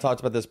mean, I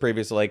talked about this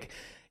previously. Like,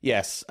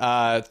 yes, 3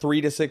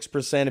 to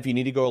 6%. If you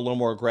need to go a little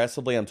more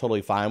aggressively, I'm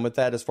totally fine with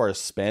that as far as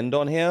spend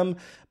on him.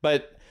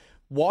 But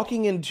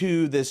walking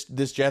into this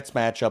Jets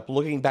matchup,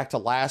 looking back to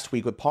last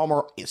week with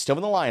Palmer still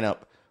in the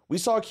lineup, we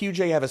saw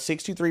QJ have a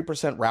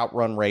 63% route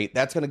run rate.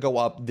 That's going to go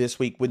up this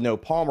week with no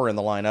Palmer in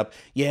the lineup.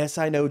 Yes,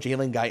 I know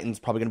Jalen Guyton's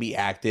probably going to be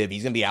active.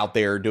 He's going to be out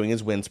there doing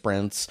his wind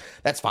sprints.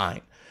 That's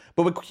fine.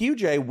 But with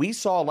QJ, we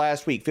saw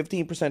last week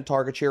 15%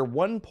 target share,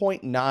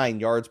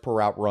 1.9 yards per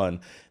route run.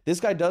 This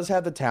guy does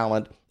have the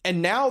talent.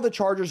 And now the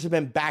Chargers have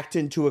been backed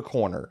into a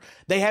corner.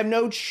 They have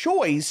no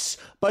choice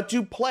but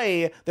to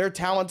play their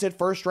talented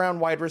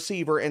first-round wide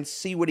receiver and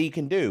see what he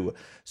can do.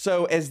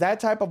 So as that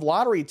type of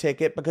lottery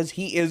ticket, because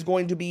he is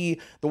going to be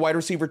the wide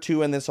receiver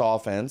 2 in this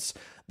offense,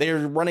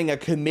 they're running a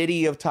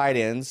committee of tight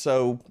ends,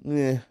 so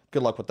good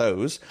luck with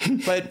those.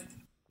 But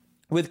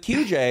with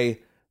QJ,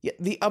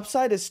 the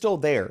upside is still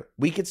there.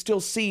 We could still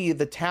see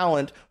the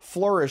talent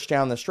flourish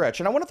down the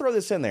stretch. And I want to throw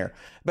this in there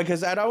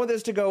because I don't want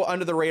this to go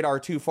under the radar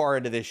too far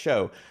into this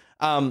show.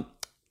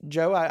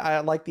 Joe,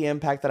 I like the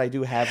impact that I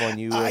do have on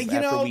you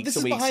after weeks this and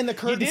is weeks. behind the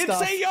curtain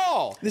stuff. You did say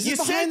y'all. This is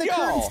behind the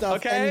curtain stuff.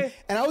 Okay.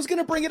 And I was going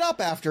to bring it up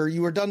after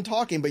you were done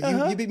talking, but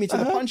you beat me to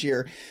the punch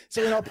here.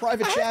 So in our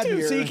private chat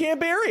here. So you can't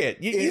bury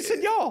it. You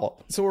said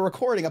y'all. So we're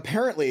recording.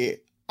 Apparently,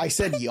 I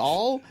said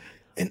y'all.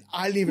 And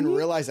I didn't even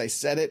realize I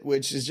said it,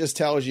 which is just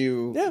tells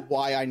you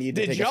why I need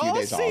to take a few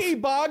days off. Did y'all see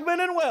Bogman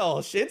and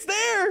Welsh? It's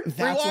there.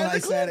 That's when I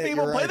said it.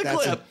 You're right. Play the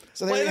clip.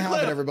 So there you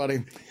have it,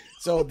 everybody.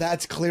 So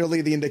that's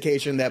clearly the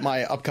indication that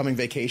my upcoming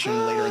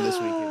vacation later in this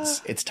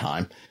week it's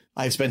time.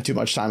 I've spent too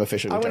much time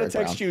officially with Derek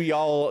Brown. I'm going to text you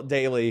y'all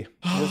daily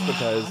just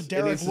because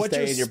Derek, it needs to what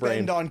stay you in your brain.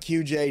 spend on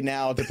QJ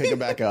now to pick him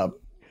back up?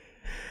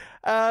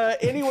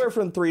 Anywhere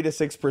from 3 to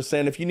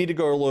 6%. If you need to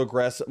go a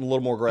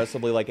little more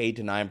aggressively, like 8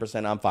 to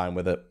 9%, I'm fine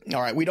with it.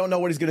 All right. We don't know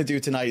what he's going to do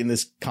tonight in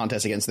this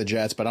contest against the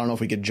Jets, but I don't know if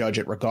we could judge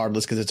it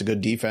regardless because it's a good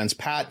defense.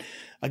 Pat,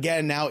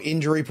 again, now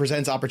injury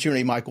presents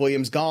opportunity. Mike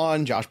Williams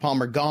gone, Josh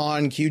Palmer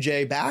gone,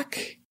 QJ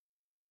back.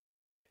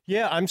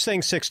 Yeah, I'm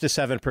saying 6 to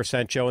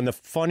 7%, Joe. And the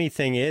funny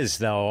thing is,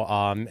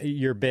 though,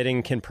 your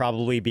bidding can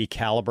probably be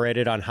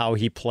calibrated on how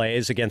he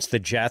plays against the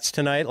Jets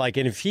tonight. Like,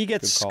 and if he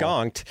gets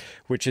skunked,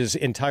 which is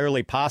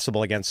entirely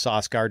possible against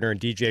Sauce Gardner and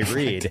DJ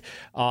Reed,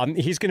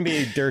 he's going to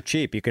be dirt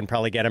cheap. You can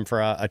probably get him for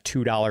a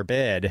 $2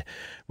 bid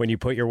when you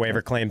put your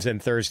waiver claims in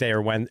Thursday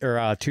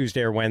or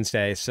Tuesday or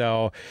Wednesday.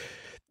 So,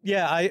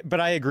 yeah,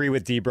 but I agree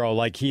with Debro.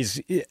 Like, he's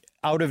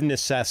out of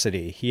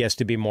necessity, he has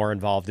to be more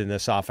involved in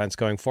this offense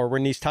going forward,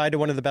 and he's tied to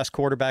one of the best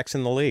quarterbacks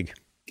in the league.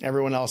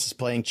 Everyone else is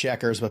playing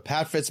checkers, but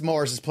Pat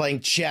Fitzmaurice is playing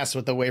chess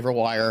with the waiver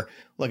wire.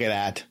 Look at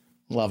that.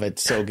 Love it.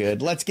 So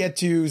good. Let's get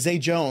to Zay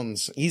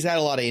Jones. He's had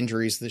a lot of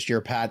injuries this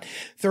year, Pat.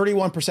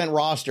 31%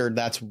 rostered.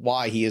 That's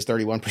why he is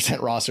 31%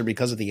 rostered,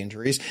 because of the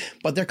injuries.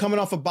 But they're coming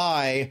off a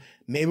bye.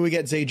 Maybe we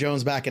get Zay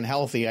Jones back and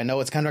healthy. I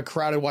know it's kind of a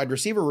crowded wide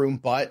receiver room,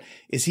 but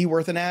is he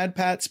worth an ad,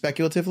 Pat,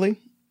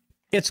 speculatively?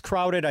 It's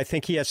crowded. I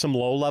think he has some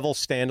low-level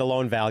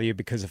standalone value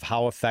because of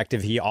how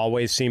effective he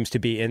always seems to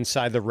be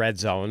inside the red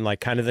zone, like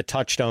kind of the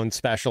touchdown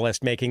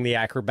specialist making the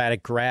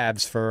acrobatic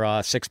grabs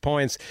for 6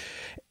 points.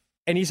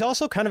 And he's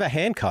also kind of a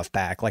handcuff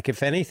back. Like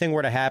if anything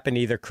were to happen to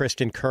either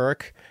Christian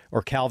Kirk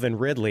or Calvin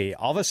Ridley,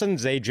 all of a sudden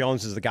Zay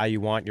Jones is the guy you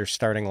want in your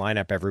starting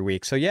lineup every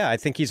week. So yeah, I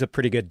think he's a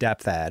pretty good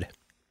depth add.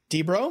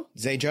 D-Bro,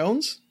 Zay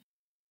Jones?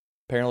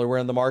 Apparently we're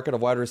in the market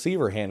of wide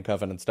receiver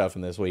handcuffing and stuff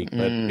in this week.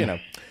 But,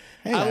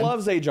 Hey, I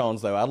love Zay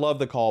Jones, though. I love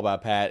the call by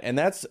Pat. And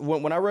that's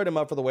when I wrote him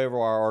up for the waiver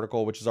wire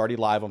article, which is already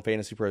live on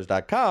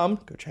fantasypros.com.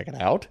 Go check it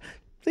out.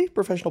 See,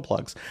 professional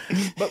plugs.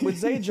 But with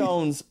Zay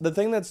Jones, the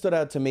thing that stood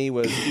out to me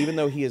was even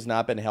though he has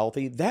not been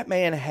healthy, that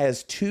man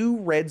has 2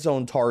 red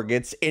zone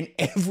targets in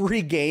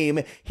every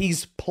game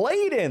he's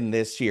played in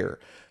this year.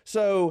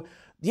 So,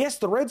 yes,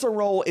 the red zone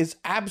role is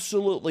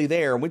absolutely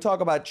there. And we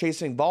talk about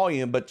chasing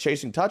volume, but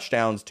chasing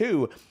touchdowns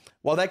too.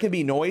 While that can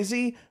be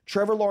noisy,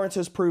 Trevor Lawrence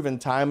has proven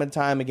time and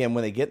time again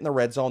when they get in the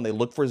red zone, they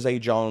look for Zay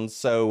Jones.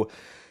 So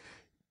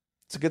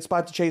it's a good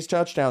spot to chase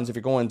touchdowns if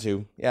you're going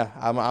to. Yeah,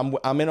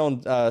 I'm in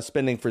on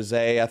spending for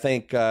Zay. I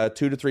think 2 to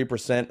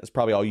 3% is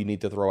probably all you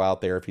need to throw out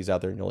there if he's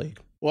out there in your league.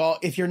 Well,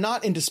 if you're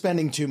not into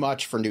spending too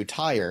much for new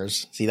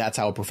tires, see, that's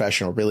how a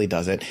professional really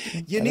does it.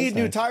 You need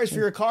new tires for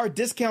your car.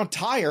 Discount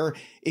Tire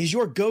is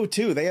your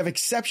go-to. They have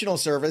exceptional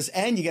service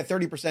and you get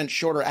 30%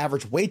 shorter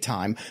average wait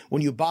time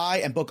when you buy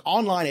and book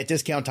online at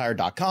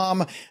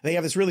discounttire.com. They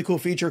have this really cool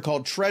feature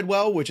called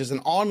Treadwell, which is an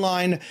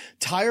online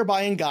tire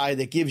buying guide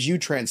that gives you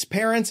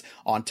transparency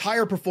on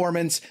tire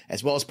performance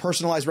as well as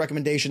personalized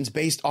recommendations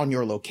based on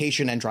your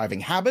location and driving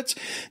habits.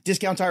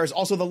 Discount Tire is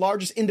also the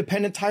largest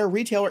independent tire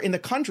retailer in the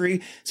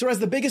country, so it has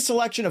the biggest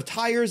selection of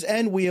tires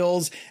and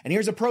wheels. And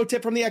here's a pro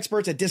tip from the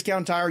experts at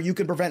Discount Tire. You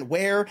can prevent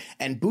wear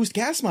and boost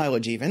gas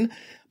mileage even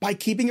by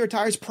keeping your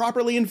tires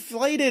properly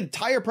inflated.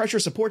 Tire pressure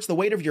supports the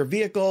weight of your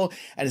vehicle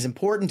and is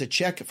important to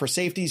check for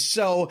safety.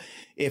 So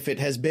if it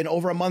has been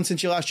over a month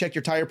since you last checked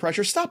your tire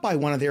pressure, stop by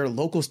one of their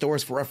local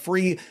stores for a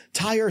free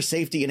tire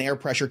safety and air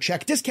pressure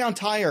check. Discount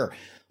Tire.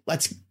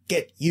 Let's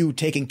get you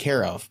taken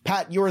care of.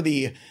 Pat, you're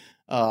the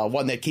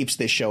one that keeps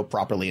this show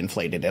properly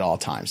inflated at all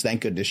times.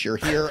 Thank goodness you're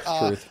here.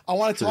 I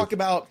want to talk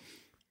about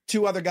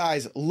 2 other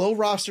guys, low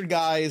rostered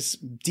guys,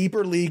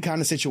 deeper league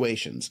kind of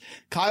situations.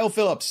 Kyle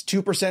Phillips,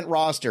 2%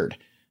 rostered.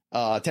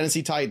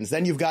 Tennessee Titans.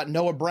 Then you've got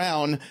Noah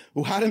Brown,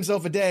 who had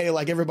himself a day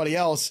like everybody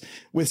else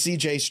with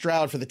CJ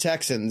Stroud for the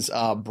Texans.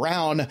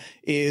 Brown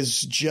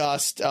is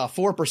just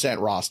 4%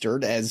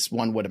 rostered, as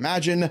one would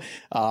imagine.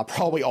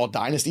 Probably all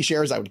dynasty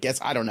shares, I would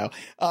guess. I don't know.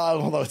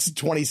 Although it's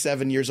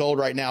 27 years old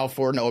right now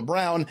for Noah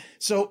Brown.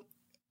 So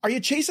are you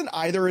chasing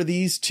either of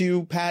these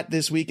 2, Pat,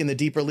 this week in the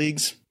deeper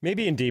leagues?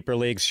 Maybe in deeper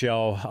leagues,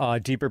 Joe.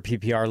 Deeper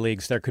PPR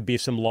leagues, there could be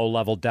some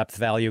low-level depth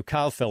value.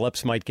 Kyle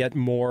Phillips might get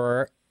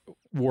more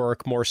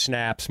work, more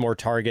snaps, more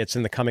targets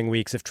in the coming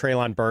weeks if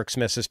Treylon Burks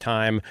misses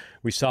time.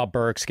 We saw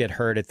Burks get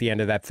hurt at the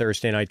end of that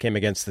Thursday night game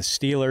against the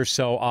Steelers.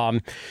 So,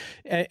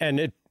 and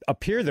it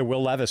appeared that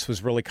Will Levis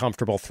was really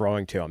comfortable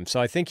throwing to him.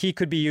 So I think he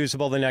could be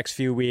usable the next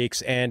few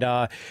weeks. And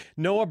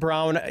Noah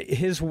Brown,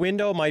 his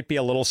window might be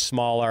a little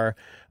smaller.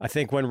 I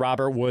think when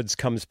Robert Woods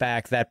comes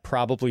back, that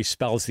probably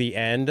spells the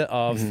end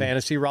of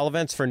fantasy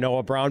relevance for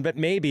Noah Brown. But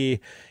maybe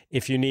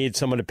if you need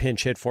someone to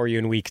pinch hit for you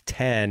in week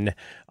 10,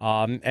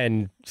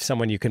 and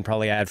someone you can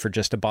probably add for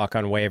just $1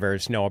 on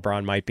waivers, Noah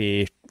Brown might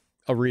be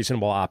a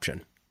reasonable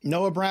option.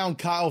 Noah Brown,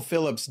 Kyle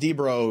Phillips,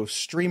 D-Bro,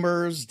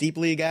 streamers, deep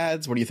league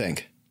ads. What do you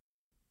think?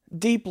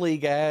 Deep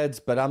league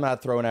ads, but I'm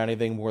not throwing out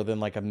anything more than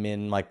like a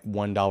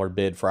 $1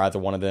 bid for either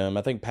one of them.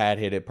 I think Pat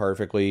hit it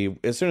perfectly.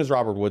 As soon as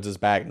Robert Woods is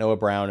back, Noah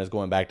Brown is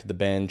going back to the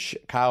bench.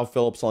 Kyle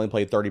Phillips only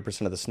played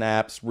 30% of the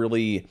snaps.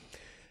 Really,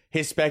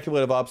 his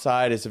speculative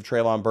upside is if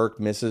Treylon Burke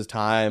misses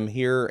time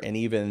here, and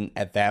even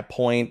at that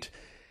point,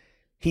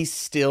 he's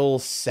still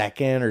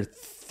second or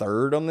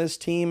third on this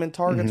team in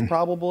targets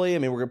probably. I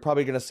mean, we're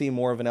probably going to see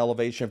more of an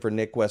elevation for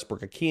Nick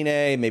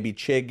Westbrook-Akine. Maybe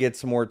Chig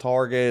gets some more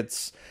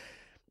targets.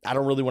 I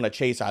don't really want to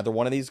chase either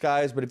one of these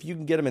guys, but if you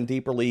can get them in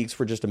deeper leagues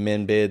for just a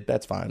min bid,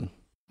 that's fine.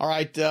 All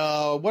right.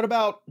 What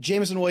about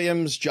Jameson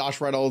Williams, Josh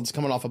Reynolds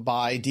coming off a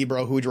bye?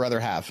 D-Bro, who would you rather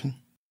have?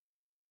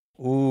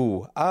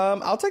 Ooh,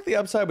 I'll take the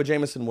upside with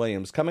Jameson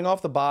Williams. Coming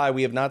off the bye,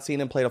 we have not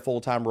seen him play a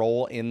full-time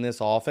role in this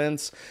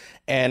offense.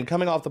 And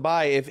coming off the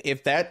bye,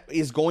 if that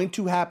is going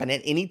to happen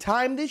at any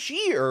time this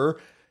year,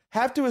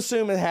 have to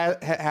assume it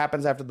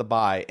happens after the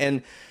bye.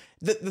 And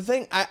the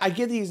thing, I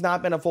get that he's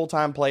not been a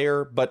full-time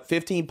player, but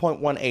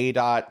 15.1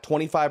 ADOT,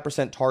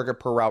 25% target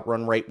per route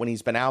run rate when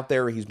he's been out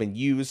there, he's been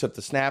used. So if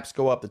the snaps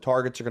go up, the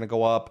targets are going to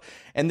go up.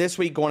 And this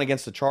week going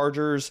against the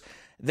Chargers,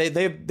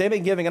 they've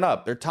been giving it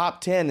up. They're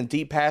top 10 in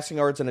deep passing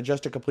yards and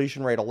adjusted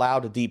completion rate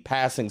allowed to deep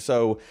passing.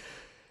 So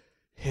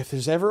if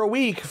there's ever a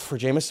week for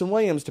Jameson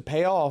Williams to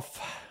pay off,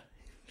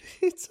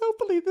 it's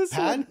hopefully this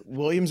one.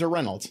 Williams or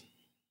Reynolds?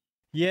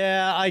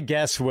 Yeah, I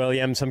guess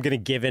Williams. I'm going to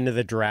give into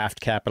the draft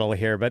capital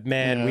here, but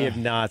man, we have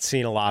not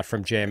seen a lot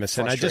from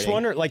Jameson. I just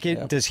wonder,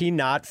 does he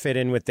not fit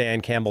in with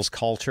Dan Campbell's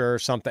culture or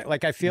something?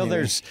 Like, I feel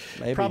there's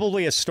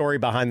probably a story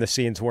behind the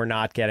scenes we're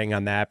not getting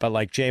on that, but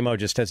like J-Mo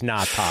just has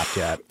not popped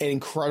yet. An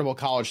incredible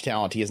college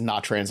talent. He has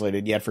not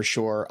translated yet for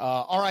sure.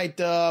 All right.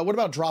 What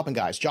about dropping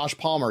guys? Josh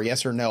Palmer,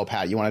 yes or no,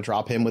 Pat? You want to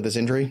drop him with this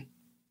injury?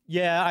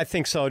 Yeah, I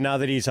think so now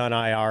that he's on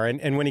IR.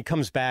 And when he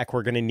comes back,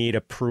 we're going to need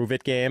a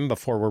prove-it game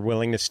before we're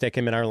willing to stick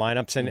him in our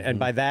lineups. And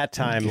by that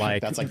time,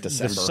 That's like the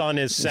December. sun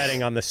is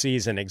setting on the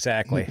season.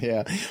 Exactly.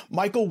 Yeah.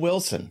 Michael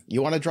Wilson,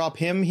 you want to drop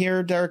him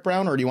here, Derek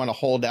Brown, or do you want to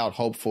hold out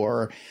hope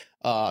for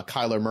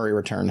Kyler Murray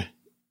return?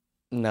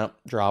 No,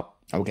 drop.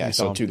 Okay,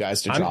 so two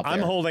guys to drop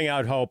I'm holding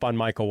out hope on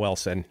Michael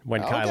Wilson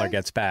when Kyler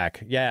gets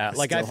back. Yeah,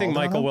 like I think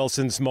Michael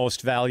Wilson's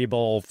most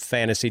valuable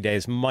fantasy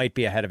days might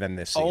be ahead of him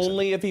this season.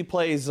 Only if he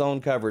plays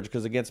zone coverage,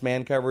 because against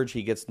man coverage,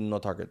 he gets no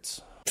targets.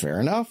 Fair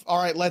enough.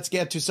 All right, let's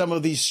get to some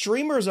of the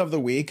streamers of the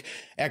week.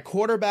 At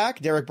quarterback,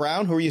 Derek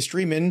Brown, who are you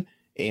streaming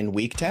in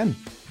week 10?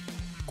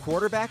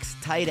 Quarterbacks,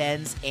 tight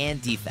ends,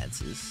 and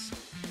defenses.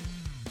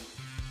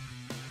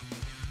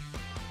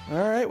 All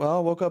right, well, I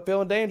woke up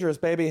feeling dangerous,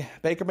 baby.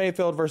 Baker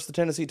Mayfield versus the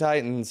Tennessee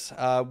Titans.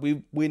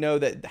 We know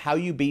that how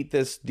you beat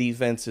this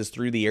defense is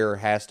through the air.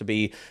 Has to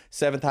be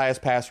 7th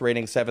highest pass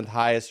rating, 7th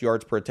highest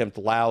yards per attempt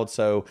allowed.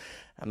 So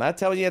I'm not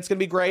telling you it's going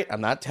to be great.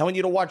 I'm not telling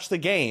you to watch the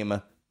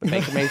game. But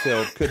Baker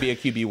Mayfield could be a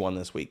QB1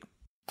 this week.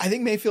 I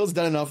think Mayfield's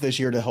done enough this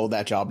year to hold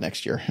that job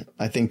next year.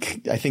 I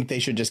think they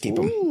should just keep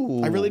him.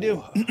 Ooh. I really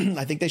do.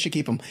 I think they should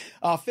keep him.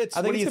 Fitz,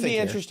 I think what do you it's going to be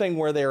here? interesting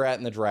where they're at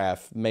in the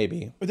draft,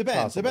 maybe. It depends.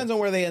 Possible. Depends on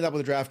where they end up with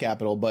the draft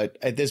capital. But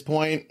at this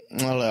point, I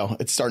don't know.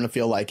 It's starting to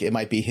feel like it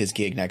might be his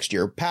gig next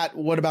year. Pat,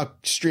 what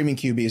about streaming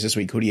QBs this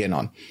week? Who do you in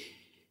on?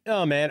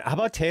 Oh, man. How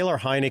about Taylor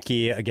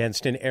Heineke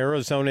against an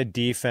Arizona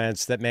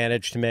defense that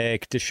managed to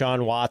make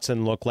Deshaun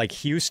Watson look like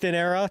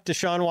Houston-era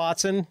Deshaun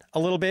Watson a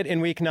little bit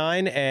in Week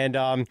 9? And,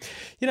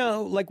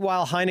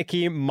 while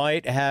Heineke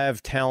might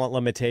have talent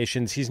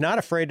limitations, he's not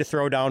afraid to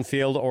throw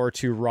downfield or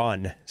to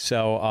run.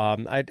 So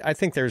I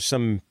think there's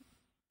some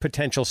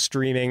potential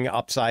streaming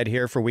upside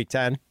here for Week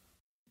 10.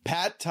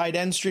 Pat, tight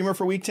end streamer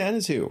for Week 10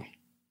 is who?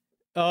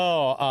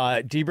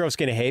 Debro's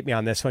going to hate me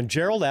on this one.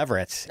 Gerald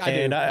Everett.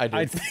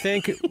 I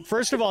think,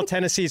 first of all,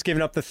 Tennessee's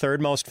given up the 3rd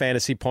most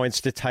fantasy points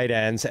to tight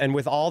ends. And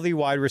with all the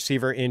wide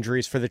receiver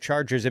injuries for the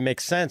Chargers, it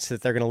makes sense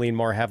that they're going to lean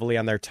more heavily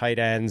on their tight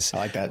ends. I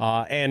like that.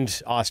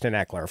 And Austin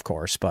Eckler, of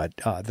course, but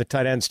the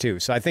tight ends too.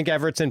 So I think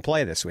Everett's in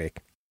play this week.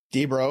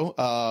 Debro,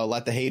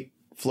 let the hate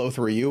flow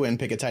through you and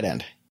pick a tight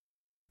end.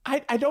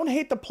 I don't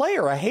hate the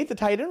player. I hate the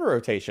tight end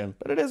rotation,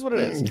 but it is what it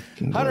is.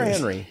 Hunter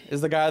Henry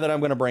is the guy that I'm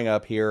going to bring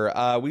up here.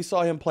 We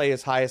saw him play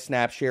his highest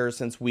snap share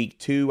since week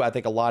 2. I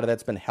think a lot of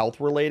that's been health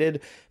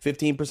related.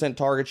 15%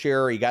 target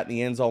share. He got in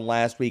the end zone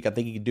last week. I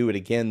think he could do it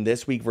again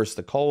this week versus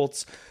the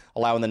Colts,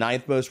 allowing the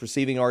 9th most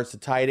receiving yards to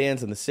tight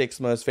ends and the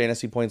 6th most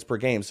fantasy points per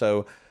game.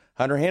 So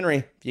Hunter Henry,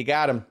 if you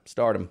got him,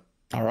 start him.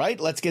 All right,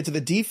 let's get to the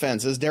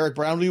defenses. Derek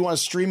Brown, do you want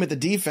to stream at the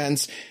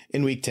defense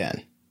in week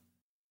 10?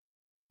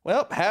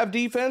 Well, have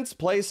defense,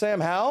 play Sam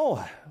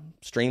Howell.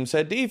 Stream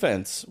said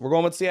defense. We're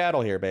going with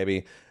Seattle here,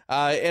 baby.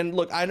 And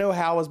look, I know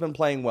Howell has been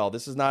playing well.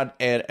 This is not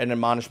an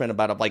admonishment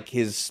about like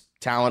his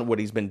talent, what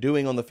he's been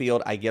doing on the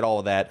field. I get all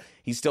of that.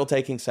 He's still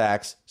taking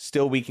sacks.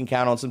 Still, we can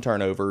count on some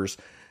turnovers.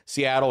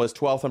 Seattle is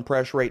 12th in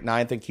pressure rate,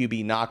 9th in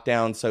QB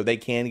knockdown, so they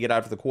can get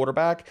after the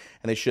quarterback,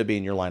 and they should be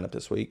in your lineup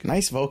this week.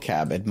 Nice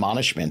vocab,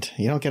 admonishment.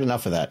 You don't get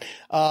enough of that.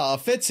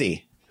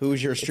 Fitzy,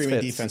 who's your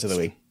streaming defense of the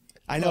week?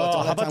 I know, it's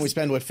all that time we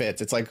spend with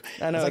Fitz. It's like,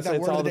 I know, it's like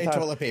that word of the day time.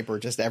 Toilet paper,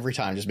 just every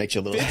time, just makes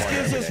you a little Fitz smarter.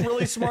 gives us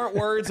really smart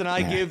words, and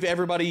I give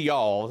everybody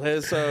y'all.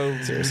 So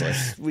seriously,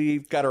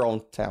 we've got our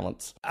own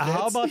talents.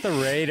 How about the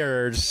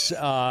Raiders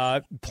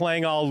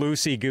playing all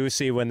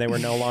loosey-goosey when they were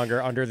no longer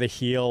under the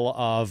heel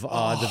of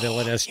the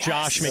villainous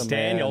Josh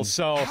McDaniels?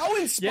 So how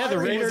inspiring the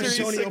Raiders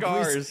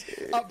was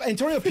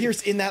Antonio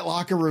Pierce in that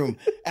locker room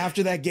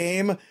after that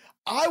game?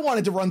 I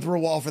wanted to run through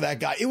a wall for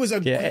that guy. It was a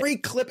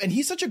great clip, and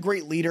he's such a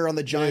great leader on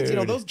the Giants. Dude.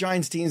 You know, those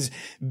Giants teams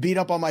beat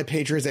up on my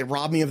Patriots. They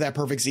robbed me of that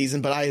perfect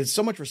season, but I had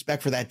so much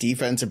respect for that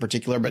defense in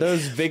particular. But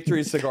those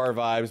victory cigar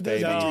vibes,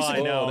 baby. I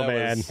know,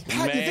 man.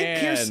 Pat, you think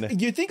Pierce?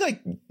 You think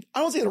like I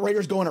don't say the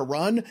Raiders go on a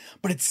run,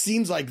 but it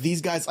seems like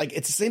these guys like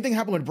it's the same thing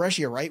happened with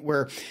Brescia, right?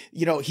 Where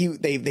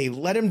they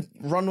let him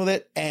run with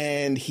it,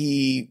 and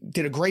he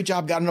did a great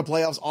job, got into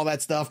playoffs, all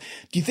that stuff.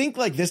 Do you think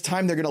like this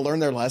time they're going to learn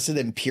their lesson,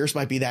 and Pierce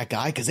might be that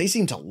guy because they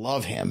seem to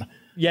love him?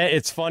 Yeah,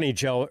 it's funny,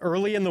 Joe.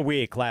 Early in the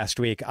week, last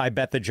week, I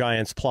bet the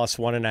Giants plus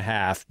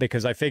 1.5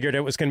 because I figured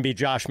it was going to be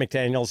Josh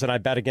McDaniels, and I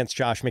bet against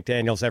Josh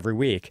McDaniels every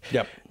week.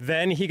 Yep.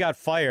 Then he got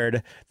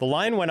fired. The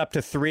line went up to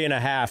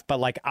 3.5, but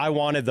like I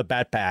wanted the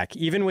bet back.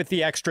 Even with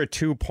the extra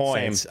 2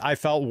 points, I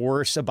felt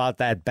worse about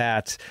that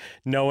bet,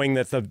 knowing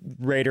that the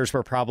Raiders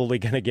were probably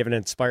going to give an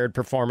inspired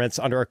performance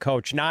under a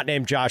coach not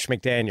named Josh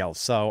McDaniels.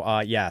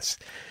 So, yes.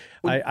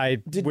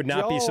 I would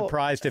not be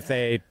surprised if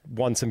they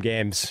won some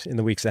games in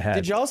the weeks ahead.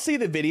 Did y'all see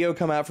the video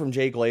come out from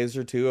Jay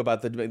Glazer, too,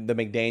 about the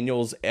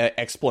McDaniels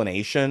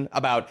explanation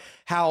about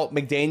how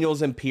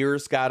McDaniels and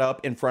Pierce got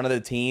up in front of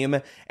the team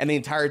and the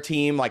entire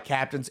team, like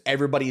captains,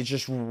 everybody is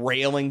just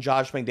railing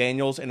Josh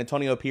McDaniels. And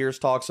Antonio Pierce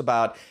talks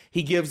about,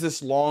 he gives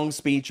this long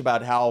speech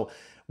about how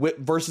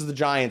versus the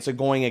Giants are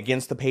going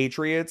against the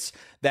Patriots,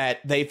 that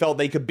they felt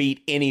they could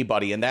beat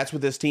anybody, and that's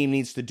what this team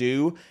needs to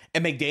do.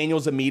 And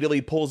McDaniels immediately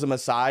pulls him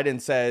aside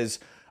and says,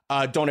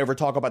 don't ever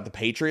talk about the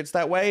Patriots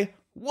that way.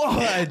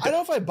 What? I don't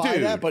know if I buy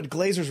that, but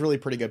Glazer's really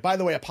pretty good. By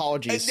the way,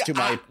 apologies to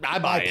my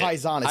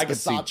paisan.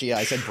 It's Bisaccia.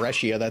 I said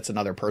Brescia. That's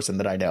another person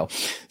that I know.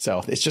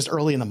 So it's just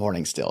early in the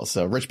morning still.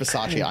 So Rich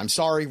Bisaccia, I'm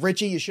sorry.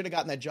 Richie, you should have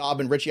gotten that job.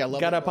 And Richie, I love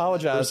you. Gotta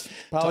apologize.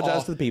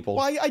 Apologize to the people.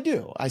 Well, I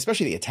do.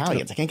 Especially the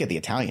Italians. I can't get the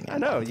Italian name. I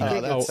know.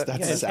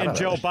 And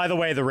Joe, by the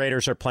way, the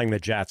Raiders are playing the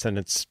Jets, and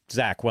it's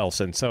Zach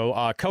Wilson.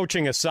 So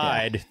coaching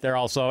aside, they're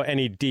also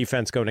any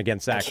defense going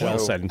against Zach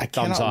Wilson. I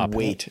thumbs cannot up.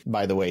 wait,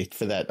 by the way,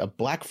 for that a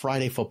Black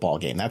Friday football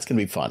game. That's going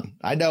to be fun.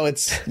 I know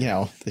it's,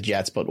 the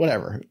Jets, but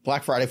whatever.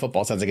 Black Friday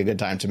football sounds like a good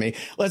time to me.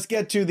 Let's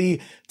get to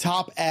the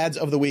top ads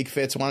of the week,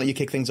 Fitz. Why don't you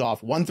kick things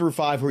off? 1 through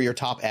 5, who are your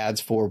top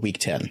ads for week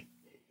 10?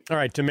 All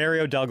right,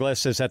 Demario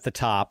Douglas is at the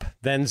top.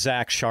 Then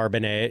Zach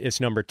Charbonnet is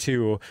number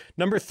 2.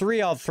 Number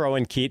 3, I'll throw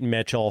in Keaton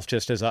Mitchell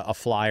just as a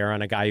flyer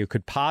on a guy who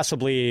could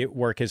possibly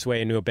work his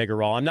way into a bigger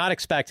role. I'm not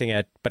expecting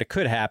it, but it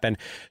could happen.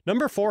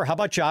 Number 4, how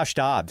about Josh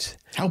Dobbs?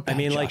 How about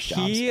Josh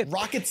Dobbs?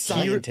 Rocket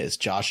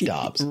scientist, Josh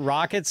Dobbs.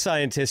 Rocket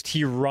scientist.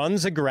 He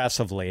runs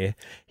aggressively.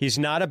 He's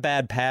not a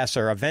bad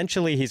passer.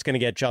 Eventually, he's going to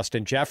get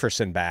Justin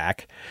Jefferson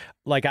back.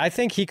 I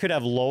think he could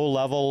have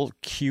low-level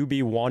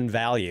QB1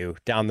 value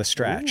down the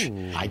stretch.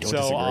 Ooh, I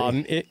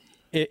don't disagree.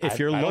 If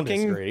you're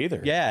looking,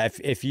 either. Yeah,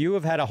 if you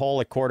have had a hole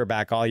at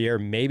quarterback all year,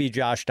 maybe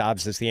Josh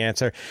Dobbs is the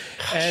answer.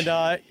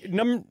 And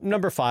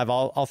number 5,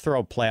 I'll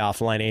throw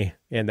playoff Lenny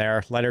in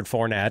there, Leonard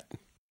Fournette.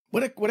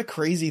 What a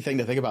crazy thing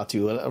to think about,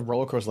 too. A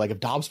roller coaster. If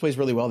Dobbs plays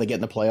really well, they get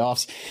in the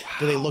playoffs. Wow.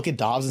 Do they look at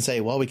Dobbs and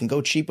say, well, we can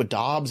go cheap with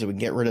Dobbs and we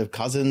can get rid of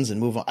Cousins and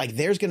move on?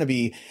 There's going to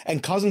be,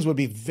 and Cousins would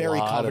be very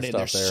coveted.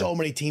 There's so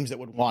many teams that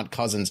would want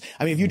Cousins.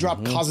 I mean, if you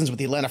drop Cousins with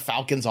the Atlanta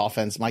Falcons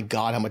offense, my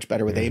God, how much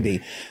better would they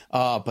be?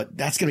 But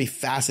that's going to be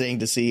fascinating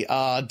to see.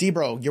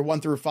 Debro, your 1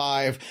 through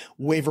 5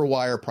 waiver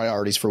wire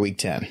priorities for week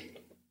 10.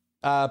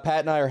 Pat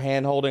and I are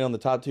hand-holding on the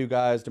top 2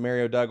 guys,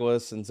 Demario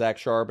Douglas and Zach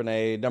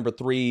Charbonnet. Number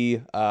 3,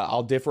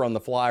 I'll differ on the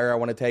flyer I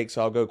want to take,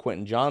 so I'll go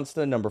Quentin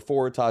Johnston. Number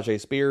 4, Tajay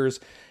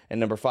Spears. And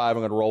number 5,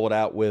 I'm going to roll it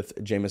out with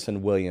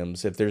Jameson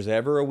Williams. If there's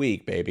ever a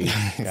week, baby.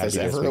 If there's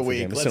ever a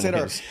week. Let's hit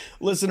our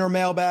listener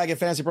mailbag at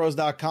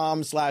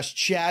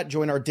fantasypros.com/chat.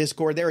 Join our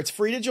Discord there. It's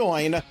free to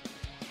join.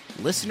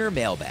 Listener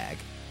mailbag.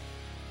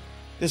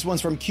 This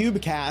one's from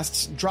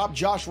Cubecasts. Drop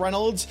Josh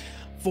Reynolds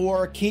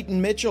for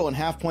Keaton Mitchell and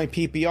half-point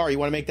PPR. You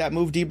want to make that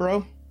move,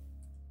 D-Bro?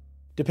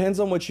 Depends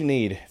on what you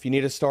need. If you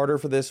need a starter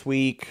for this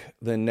week,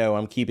 then no,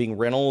 I'm keeping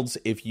Reynolds.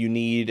 If you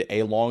need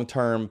a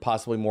long-term,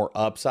 possibly more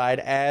upside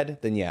ad,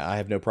 then yeah, I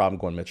have no problem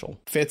going Mitchell.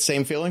 Fitz,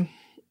 same feeling?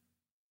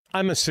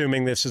 I'm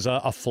assuming this is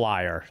a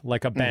flyer,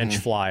 like a bench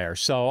flyer.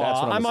 So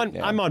I'm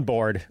on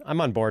board.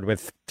 I'm on board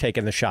with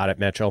taking the shot at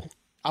Mitchell.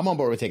 I'm on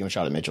board with taking a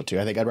shot at Mitchell, too.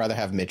 I think I'd rather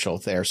have Mitchell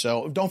there.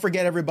 So don't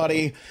forget,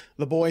 everybody,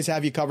 the boys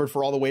have you covered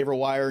for all the waiver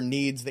wire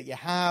needs that you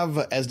have,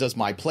 as does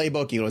my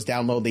playbook. You can just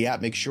download the app.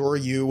 Make sure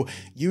you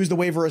use the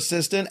waiver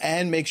assistant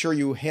and make sure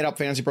you hit up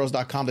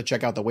fantasypros.com to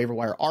check out the waiver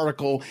wire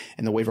article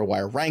and the waiver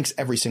wire ranks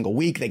every single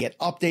week. They get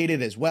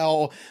updated as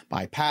well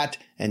by Pat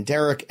and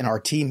Derek and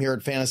our team here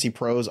at Fantasy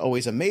Pros.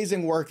 Always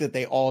amazing work that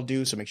they all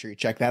do. So make sure you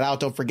check that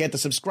out. Don't forget to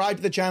subscribe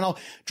to the channel.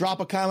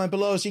 Drop a comment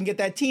below so you can get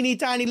that teeny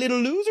tiny little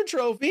loser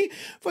trophy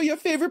for your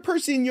favorite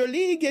person in your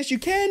league. Yes, you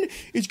can.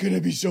 It's going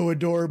to be so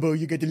adorable.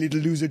 You get the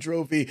little loser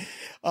trophy.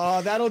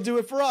 That'll do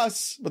it for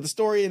us. But the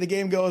story of the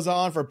game goes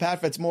on. For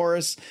Pat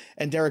Fitzmaurice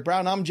and Derek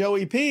Brown, I'm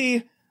Joey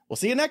P. We'll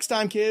see you next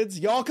time, kids.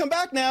 Y'all come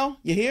back now.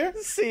 You hear?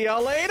 See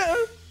y'all later.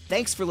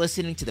 Thanks for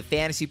listening to the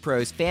Fantasy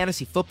Pros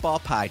Fantasy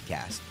Football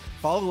Podcast.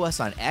 Follow us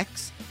on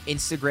X,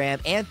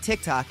 Instagram, and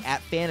TikTok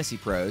at Fantasy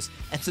Pros,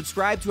 and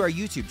subscribe to our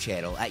YouTube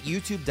channel at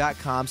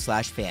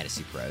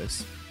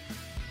youtube.com/fantasypros.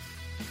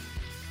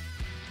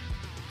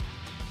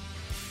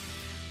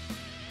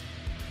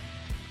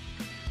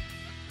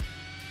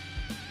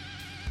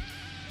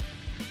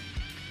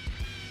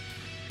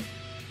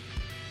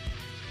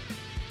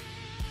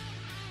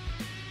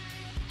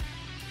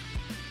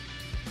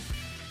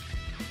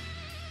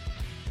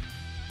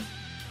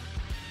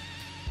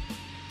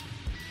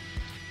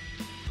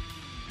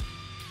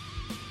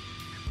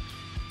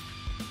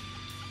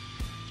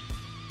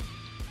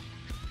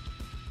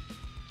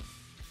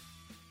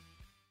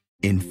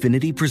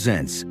 Infinity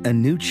presents a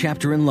new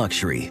chapter in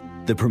luxury,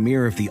 the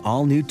premiere of the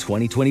all-new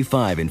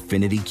 2025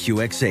 Infinity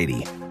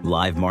QX80,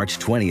 live March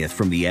 20th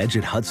from the Edge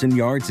at Hudson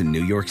Yards in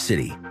New York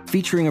City,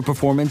 featuring a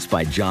performance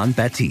by John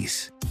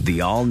Batiste.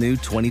 The all-new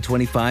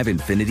 2025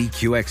 Infinity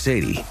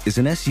QX80 is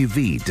an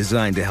SUV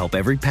designed to help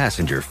every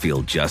passenger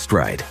feel just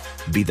right.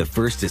 Be the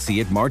first to see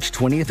it March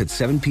 20th at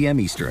 7 p.m.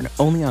 Eastern,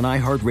 only on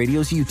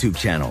iHeartRadio's YouTube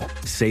channel.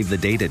 Save the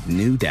date at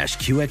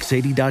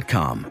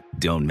new-QX80.com.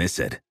 Don't miss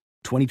it.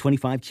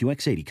 2025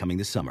 QX80 coming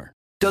this summer.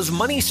 Does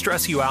money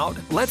stress you out?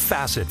 Let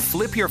Facet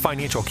flip your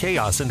financial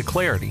chaos into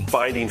clarity.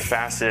 Finding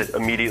Facet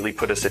immediately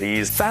put us at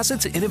ease.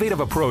 Facet's innovative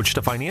approach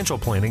to financial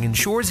planning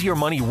ensures your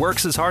money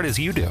works as hard as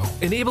you do,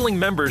 enabling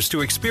members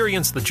to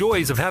experience the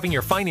joys of having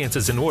your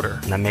finances in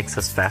order. And that makes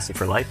us Facet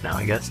for life now,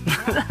 I guess.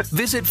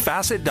 Visit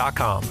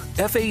Facet.com,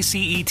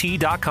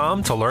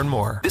 FACET.com to learn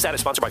more. This ad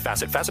is sponsored by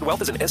Facet. Facet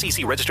Wealth is an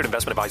SEC registered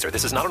investment advisor.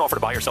 This is not an offer to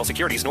buy or sell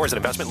securities, nor is it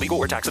investment, legal,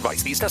 or tax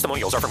advice. These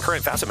testimonials are from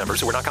current Facet members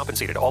who are not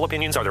compensated. All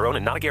opinions are their own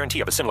and not a guarantee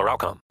of a similar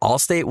outcome.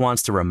 Allstate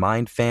wants to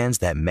remind fans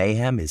that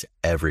mayhem is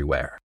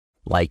everywhere.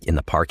 Like in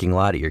the parking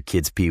lot at your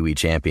kid's Pee Wee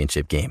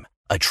Championship game.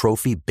 A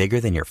trophy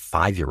bigger than your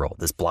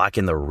 5-year-old is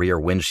blocking the rear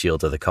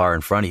windshield of the car in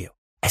front of you.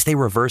 As they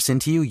reverse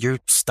into you, you're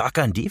stuck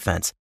on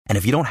defense. And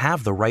if you don't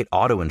have the right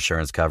auto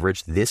insurance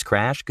coverage, this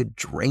crash could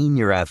drain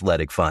your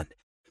athletic fund.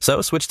 So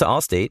switch to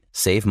Allstate,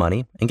 save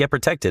money, and get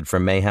protected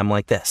from mayhem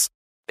like this.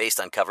 Based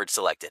on coverage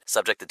selected,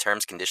 subject to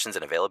terms, conditions,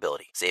 and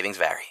availability. Savings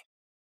vary.